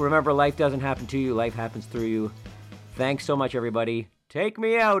next week, remember, life doesn't happen to you, life happens through you. Thanks so much, everybody. Take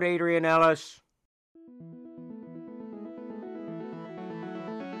me out, Adrian Ellis.